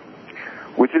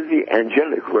 within the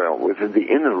angelic realm, within the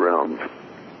inner realm,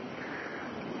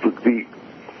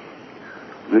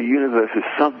 the universe is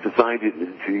subdivided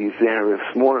into these areas,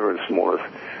 smaller and smaller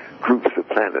groups of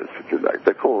planets, if you like.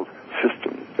 They're called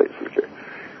systems, basically.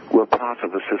 We're part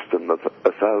of a system of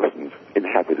 1,000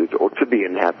 inhabited or to be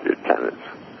inhabited planets,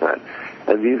 right?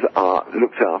 And these are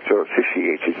looked after,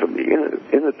 officiated from the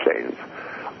inner planes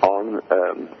on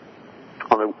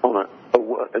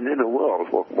an inner world.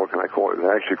 What can I call it?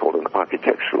 They're actually called an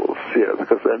architectural sphere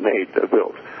because they're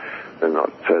built. They're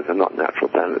not natural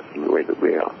planets in the way that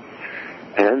we are.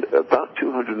 And about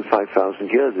 205,000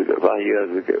 years ago,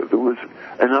 there was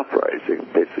an uprising,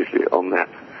 basically, on that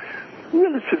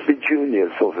relatively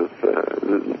junior sort of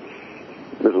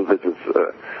little bit of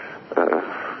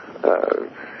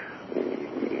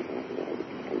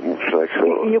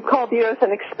you call the Earth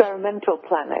an experimental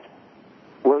planet.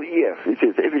 Well, yes, it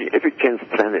is. Every 10th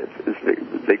planet,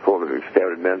 they call it an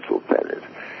experimental planet,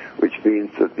 which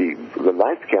means that the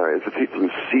life carriers, the people who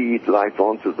seed life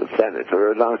onto the planet,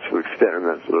 are allowed to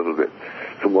experiment a little bit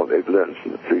from what they've learned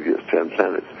from the previous 10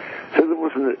 planets. So there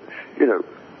wasn't,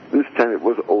 this planet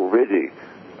was already,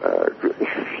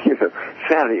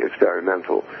 fairly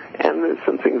experimental. And there's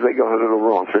some things they got a little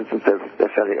wrong. For instance, they're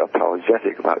fairly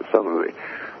apologetic about some of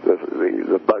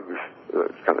the bugs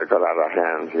that kind of got out of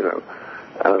hand,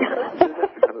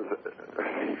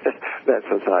 that's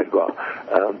a sidebar.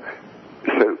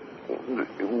 So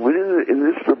in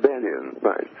this rebellion,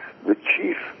 right, the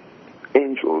chief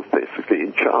angels basically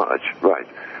in charge, right,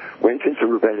 went into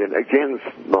rebellion against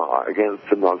Ma, against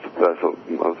the multiverse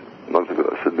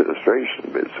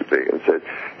administration, basically, and said,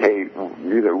 hey,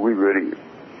 we really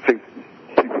think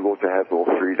people ought to have more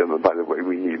freedom, and by the way,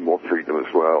 we need more freedom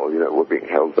as well. We're being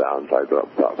held down by blah,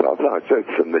 blah, blah, blah. It's a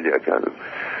familiar kind of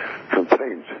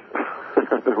complaint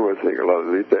that we're seeing a lot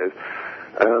of these days.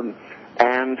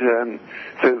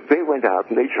 So they went out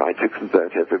and they tried to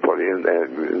convert everybody in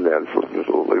their sort of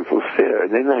little local sphere,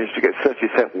 and they managed to get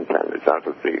 37 planets out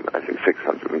of the, I think,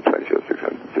 620 or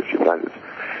 650 planets.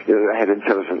 They had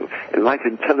life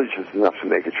intelligence enough to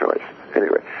make a choice.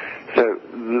 Anyway, so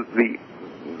the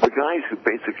guys who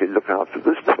basically look after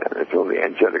this planet on the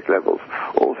angelic levels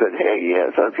all said, hey,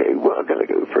 yes, okay, we're going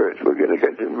to go for it. We're going to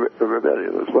go to a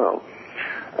rebellion as well.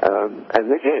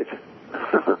 And they did.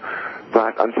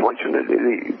 But unfortunately,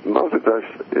 the multiverse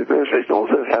administration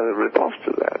also had a response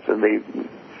to that, and they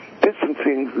did some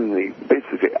things, and they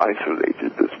basically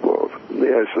isolated this world.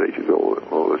 They isolated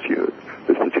all this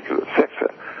particular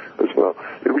sector as well,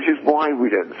 which is why we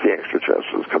don't see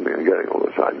extraterrestrials coming and going all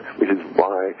the time, which is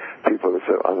why people are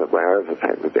so unaware of the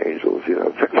fact that the angels,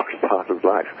 very much part of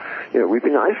life. We've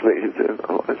been isolated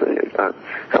a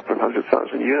couple of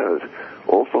 100,000 years,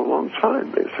 all for a long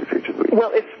time, basically.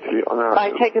 Well,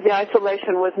 I take it the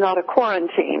isolation was not a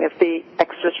quarantine if the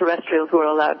extraterrestrials were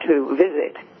allowed to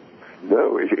visit.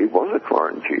 No, it was a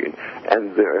quarantine,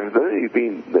 and there've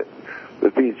been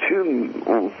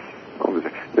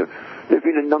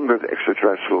a number of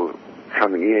extraterrestrials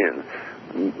coming in.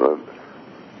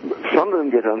 Some of them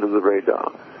get under the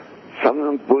radar. Some of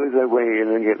them bully their way in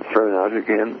and get thrown out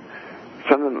again.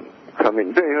 Some of them come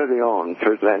in very early on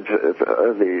to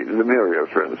Lemuria,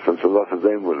 for instance. A lot of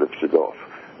them were lifted off.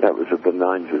 That was a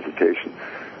benign visitation.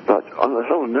 But on the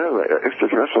whole, no,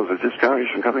 extraterrestrials are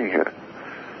discouraged from coming here.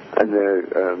 And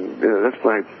that's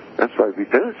why we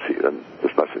don't see them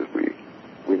as much as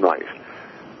we might.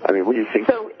 I mean, when you think...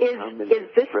 So is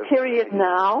this period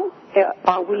now,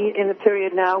 are we in the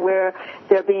period now where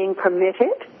they're being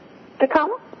permitted to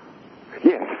come?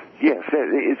 Yes,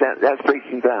 that's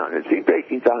breaking down. It's been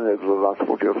breaking down over the last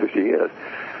 40 or 50 years.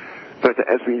 But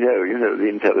as we know, the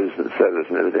intelligence service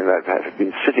and everything like that have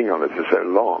been sitting on it for so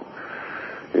long,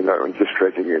 and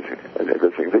discrediting it and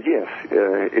everything. But yes,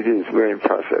 it is. We're in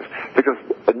process. Because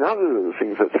another of the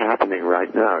things that's happening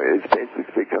right now is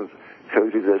basically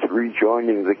coded as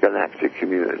rejoining the galactic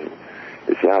community.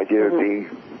 It's the idea of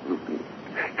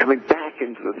coming back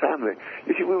into the family.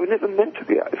 You see, we were never meant to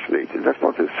be isolated. That's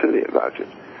not so silly about it.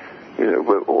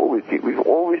 We've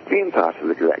always been part of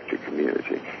the galactic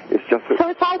community. It's just that... So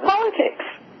it's all politics.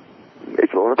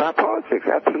 It's all about politics,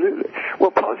 absolutely.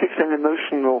 Well, politics and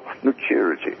emotional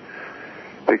maturity.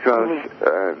 Because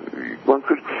one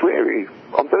could query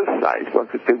on both sides. One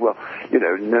could say, well,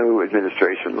 no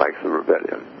administration likes the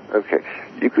rebellion. Okay.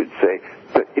 You could say,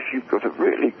 but if you've got a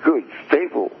really good,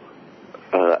 stable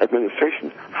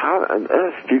administration, how on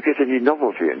earth do you get any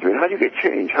novelty into it? How do you get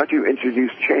change? How do you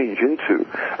introduce change into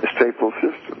a stable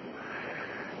system?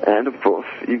 And, of course,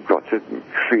 you've got to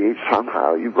create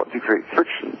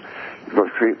friction. You've got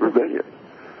to create rebellion.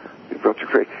 You've got to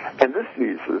create... And this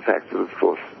leads to the fact that, of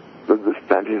course, that this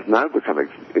planet is now becoming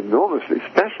enormously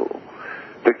special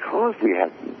because we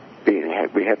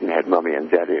haven't had Mummy and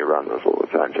Daddy around us all the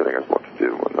time telling us what to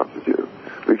do and what not to do.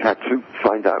 We've had to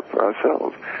find out for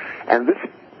ourselves. And this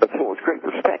affords great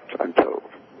respect, I'm told,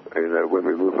 when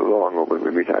we move along or when we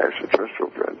meet our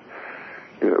extraterrestrial friends.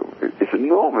 It's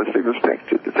enormously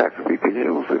respected, the fact that we've been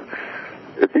able to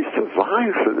at least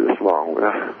survive for this long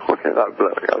without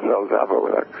blowing ourselves up or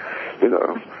without,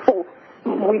 Oh,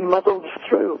 we muddled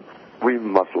through. We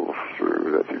muddled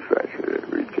through, that's exactly it,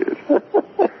 we did.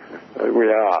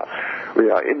 We are.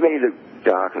 It may look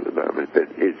dark at the moment, but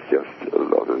it's just a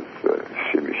lot of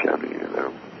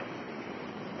shimmy-shammy,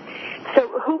 So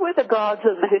who were the gods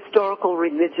of the historical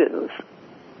religions?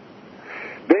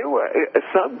 They were a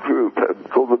subgroup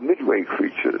called the Midway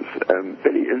creatures.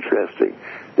 Very interesting.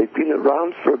 They've been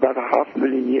around for about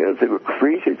 500,000 years. They were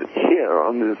created here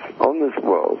on this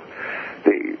world.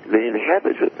 They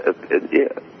inhabit a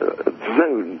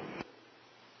zone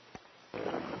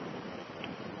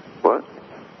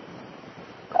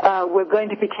We're going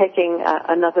to be taking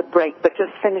another break, but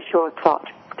just finish your thought,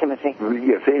 Timothy.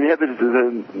 Yes, they inhabit a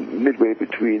zone midway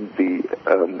between the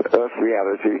earth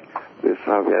reality, the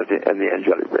sound reality, and the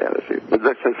angelic reality. But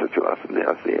they're closer to us than the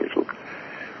angels.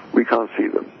 We can't see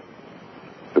them,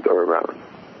 but they're around.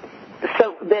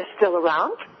 So they're still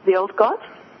around, the old gods?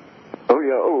 Oh,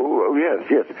 yeah. Oh,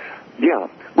 yes. Yeah.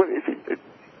 Well,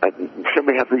 shall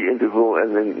we have the interval,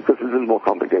 and then, because it's a little more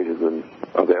complicated than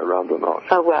are they around or not?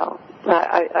 Oh, well,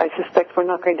 I suspect we're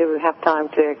not going to have time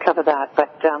to cover that,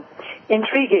 but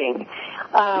intriguing.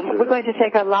 We're going to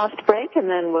take our last break, and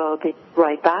then we'll be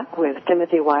right back with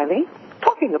Timothy Wyllie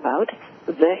talking about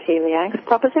the Heliax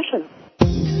proposition.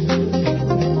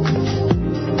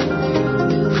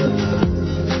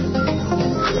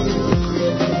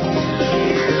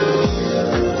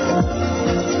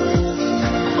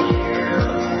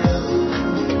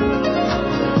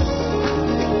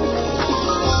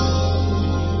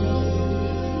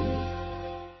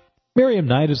 Miriam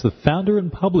Knight is the founder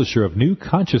and publisher of New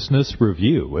Consciousness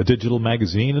Review, a digital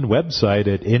magazine and website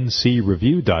at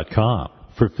ncreview.com.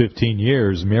 For 15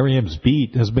 years, Miriam's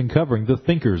Beat has been covering the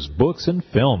thinkers, books, and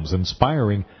films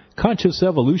inspiring conscious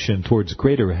evolution towards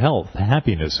greater health,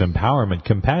 happiness, empowerment,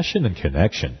 compassion, and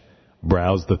connection.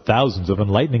 Browse the thousands of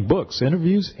enlightening books,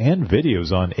 interviews, and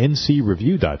videos on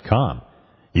ncreview.com.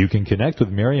 You can connect with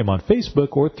Miriam on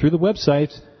Facebook or through the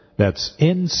website. That's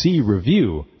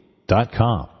ncreview.com.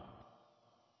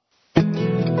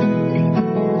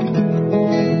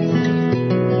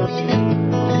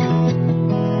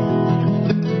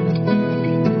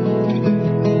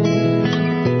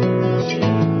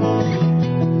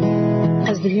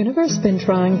 Has the universe been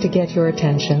trying to get your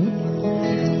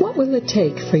attention? What will it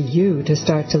take for you to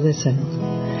start to listen?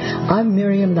 I'm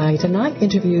Miriam Knight, and I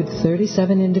interviewed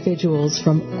 37 individuals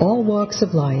from all walks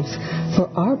of life for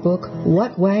our book,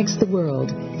 What Wags the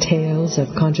World? Tales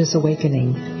of Conscious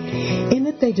Awakening. In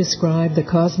it, they describe the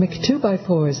cosmic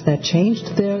 2x4s that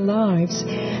changed their lives,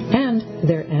 and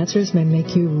their answers may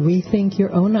make you rethink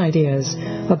your own ideas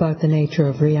about the nature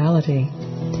of reality.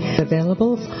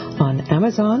 Available on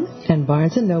Amazon and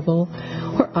Barnes & Noble,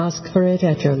 or ask for it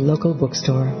at your local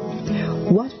bookstore.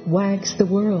 What Wags the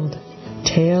World?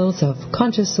 Tales of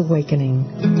Conscious Awakening.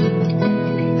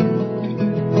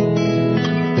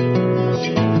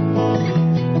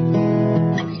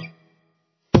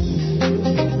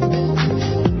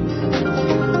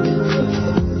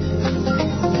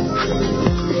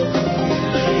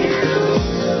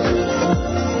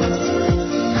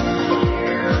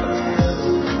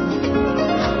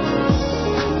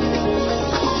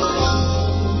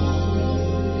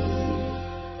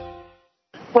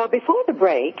 Well, before the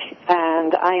break,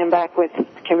 and I am back with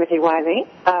Timothy Wyllie,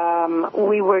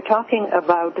 we were talking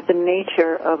about the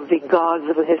nature of the gods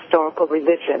of the historical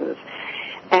religions.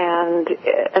 And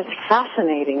as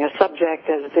fascinating a subject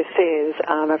as this is,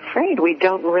 I'm afraid we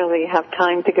don't really have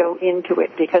time to go into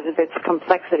it because of its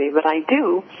complexity. But I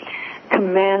do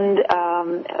commend,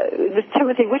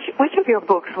 Timothy, which of your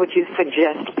books would you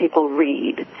suggest people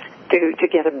read to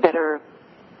get a better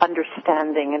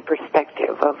understanding and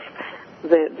perspective of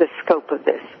the scope of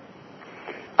this?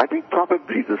 I think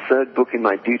probably the third book in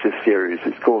my Beta series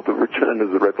is called The Return of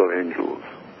the Rebel Angels.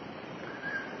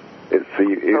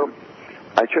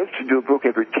 I chose to do a book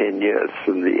every 10 years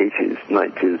from the 80s,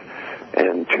 90s,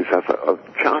 and 2000 of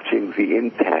charting the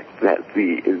impact that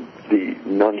the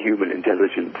non-human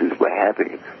intelligences were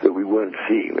having that we weren't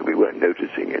seeing, that we weren't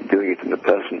noticing, and doing it in a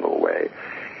personal way.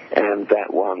 And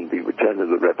that one, The Return of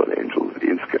the Rebel Angels,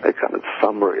 is a kind of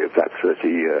summary of that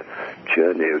 30-year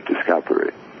journey of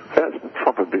discovery. That's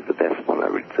probably the best one, I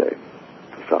would say,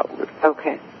 to start with.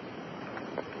 Okay.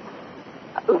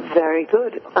 Very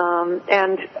good.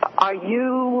 And are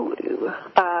you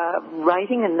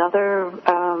writing another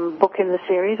book in the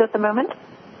series at the moment?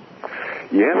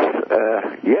 Yes.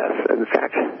 In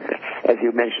fact, as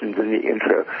you mentioned in the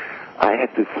intro, I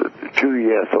had this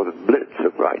 2-year sort of blitz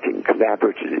of writing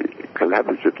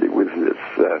collaboratively with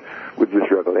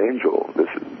this Rebel Angel, this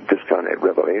discarnate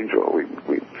Rebel Angel.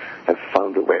 We have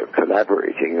found a way of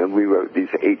collaborating, and we wrote these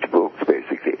 8 books,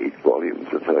 basically 8 volumes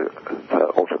of her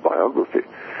autobiography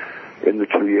in the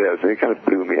 2 years, and it kind of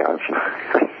blew me out.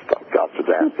 I stopped after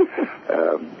that.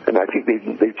 And I think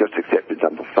they've just accepted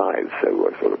number 5, so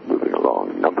we're sort of moving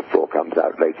along. Number 4 comes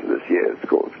out later this year. It's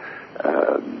called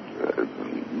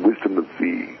Wisdom of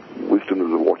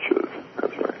the Watchers.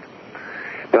 That's right.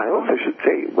 But I also should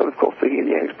say, well, of course, the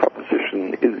Heliax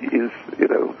proposition is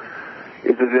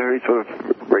a very sort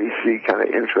of racy, kind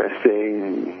of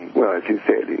interesting. Well, as you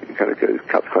said, it kind of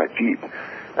cuts quite deep.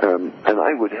 And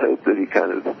I would hope that he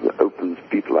kind of opens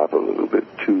people up a little bit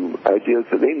to ideas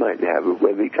that they might have of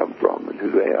where they come from and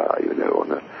who they are,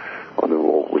 on a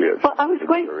more weird. Well, I was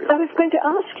going to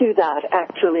ask you that,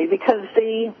 actually, because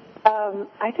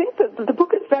I think that the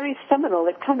book is very seminal.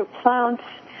 It kind of plants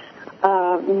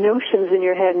notions in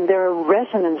your head, and there are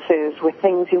resonances with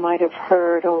things you might have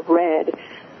heard or read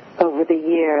over the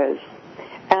years.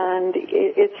 And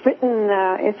it's written,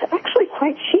 it's actually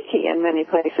quite cheeky in many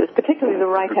places, particularly the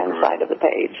right-hand side of the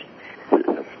page.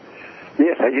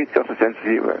 Yes, it's got a sense of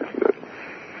humor.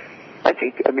 I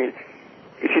think, if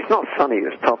it's not funny,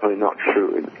 it's probably not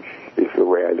true, is the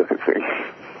way I look at things.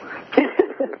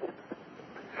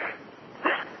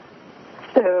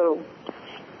 So,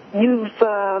 you've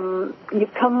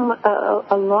come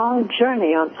a long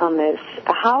journey on this.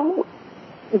 How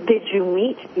did you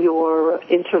meet your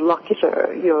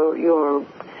interlocutor,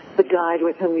 the guide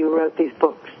with whom you wrote these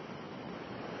books?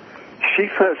 She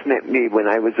first met me when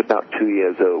I was about 2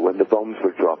 years old, when the bombs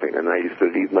were dropping, and I used to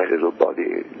leave my little body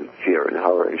in fear and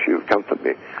horror, and she would comfort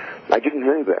me. I didn't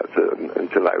know that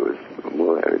until I was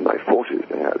in my 40s,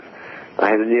 perhaps. I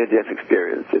had a near-death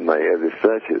experience in my early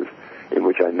 30s, in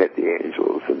which I met the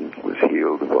angels and was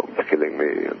healed from killing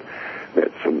me, and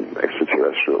met some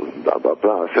extraterrestrials, and blah, blah,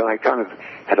 blah. So I kind of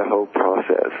had a whole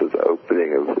process of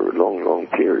opening over a long, long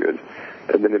period.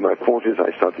 And then in my 40s,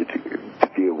 I started to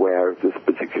be aware of this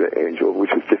particular angel,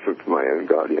 which was different from my own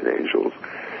guardian angels.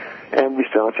 And we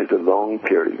started a long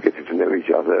period of getting to know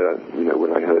each other.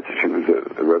 When I heard that she was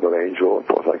a rebel angel, of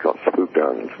course, I got spooked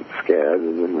out and scared.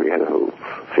 And then we had a whole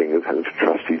thing of having to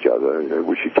trust each other.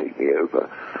 Would she take me over?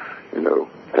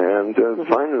 And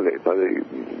finally, by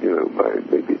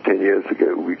maybe 10 years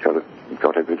ago, we kind of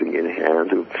got everything in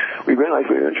hand. And we realized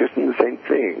we were interested in the same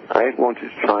thing. I wanted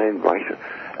to try and write a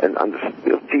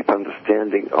deep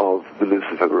understanding of the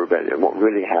Lucifer Rebellion, what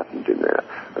really happened in there.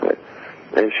 Right?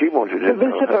 And she wanted to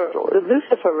tell her story. The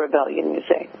Lucifer Rebellion, you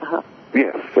say? Uh-huh.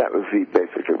 Yes, that was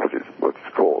basically what's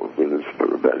called the Lucifer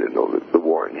Rebellion, or the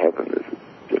War in Heaven, as it's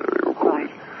generally recorded.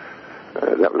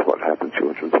 Right. That was what happened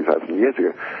 2,000 years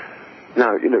ago.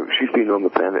 Now, she's been on the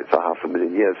planet for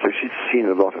 500,000 years, so she's seen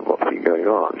a lot of what's been going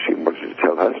on. She wanted to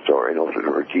tell her story in order to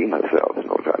redeem herself, in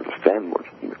order to understand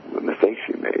the mistakes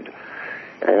she made.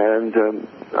 And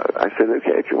I said,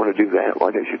 okay, if you want to do that,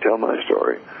 why don't you tell my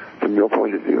story from your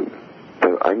point of view?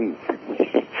 So I'm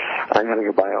having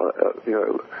a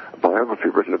biography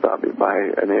written about me by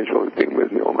an angel who's been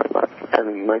with me all my life, and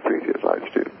in my previous lives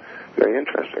too. Very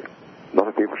interesting. A lot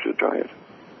of people should try it.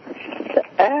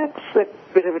 That's a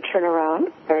bit of a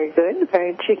turnaround. Very good.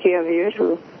 Very cheeky of you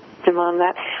to demand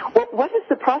that. What is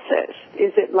the process?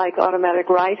 Is it like automatic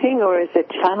writing, or is it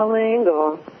channeling,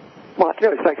 or what?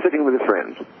 No, it's like sitting with a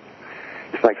friend.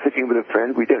 It's like sitting with a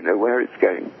friend. We don't know where it's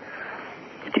going.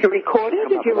 Do you record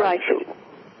it, or do you write it?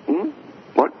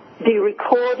 What? Do you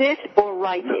record it or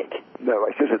write it? No,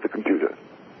 I sit at the computer.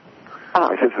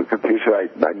 I sit at the computer, I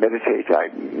meditate, I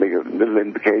make a little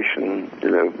invocation,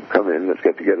 come in, let's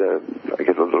get together. I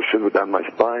get a little shiver down my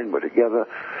spine, we're together.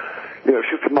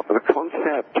 She'll come up with a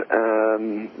concept,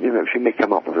 she may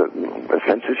come up with a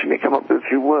sentence, she may come up with a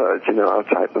few words, I'll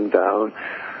type them down.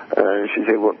 She'll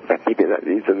say, well, maybe that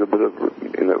needs a little bit of,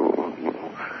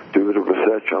 do a little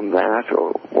research on that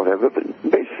or whatever, but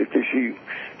basically she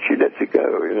lets it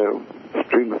go,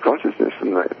 stream of consciousness,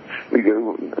 and we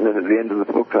go, and then at the end of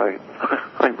the book I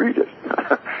read it.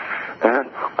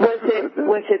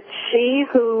 Was it she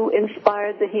who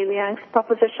inspired the Helianx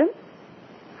proposition?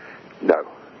 No.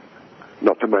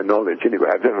 Not to my knowledge, anyway.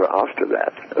 I've never asked her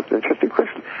that. That's an interesting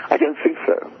question. I don't think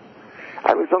so.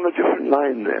 I was on a different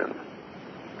line then.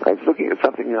 I was looking at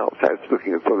something else. I was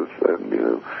looking at sort of,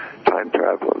 time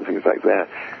travel and things like that.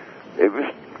 It was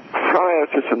prior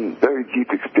to some very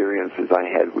deep experiences I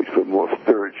had, which were more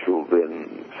spiritual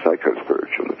than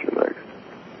psycho-spiritual, if you like.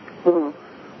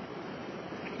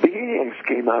 The Helianx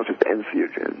came out of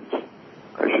entheogens.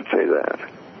 I should say that.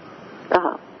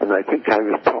 And I think I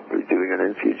was probably doing an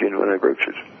entheogen when I wrote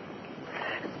it.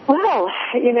 Well,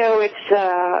 it's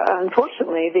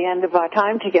unfortunately the end of our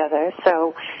time together.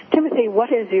 So, Timothy,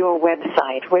 what is your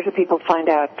website? Where do people find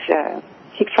out,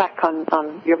 keep track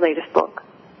on your latest book?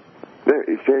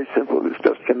 It's very simple. It's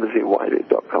just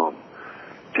TimothyWyllie.com.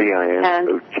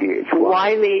 TIMOTHY.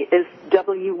 Wyllie is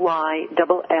WYLLIE.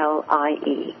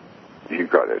 You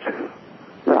got it.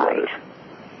 Right.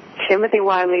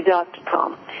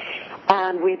 TimothyWyllie.com.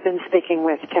 And we've been speaking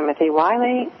with Timothy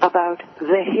Wyllie about the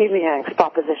Helianx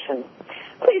proposition.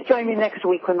 Please join me next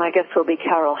week when my guest will be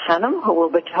Carol Hannum, who will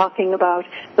be talking about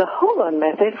the Holon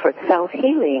method for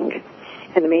self-healing.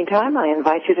 In the meantime, I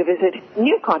invite you to visit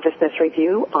New Consciousness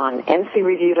Review on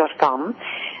ncreview.com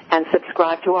And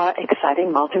subscribe to our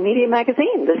exciting multimedia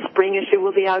magazine. The spring issue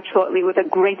will be out shortly with a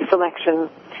great selection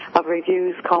of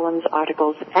reviews, columns,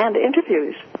 articles, and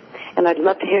interviews. And I'd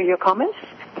love to hear your comments.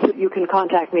 You can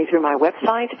contact me through my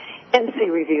website,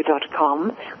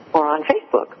 ncreview.com, or on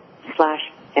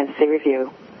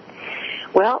Facebook/NCReview.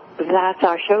 Well, that's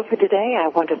our show for today. I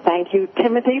want to thank you,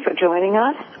 Timothy, for joining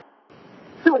us.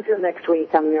 So until next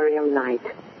week, I'm Miriam Knight.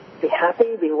 Be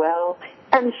happy, be well,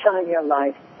 and shine your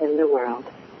light in the world.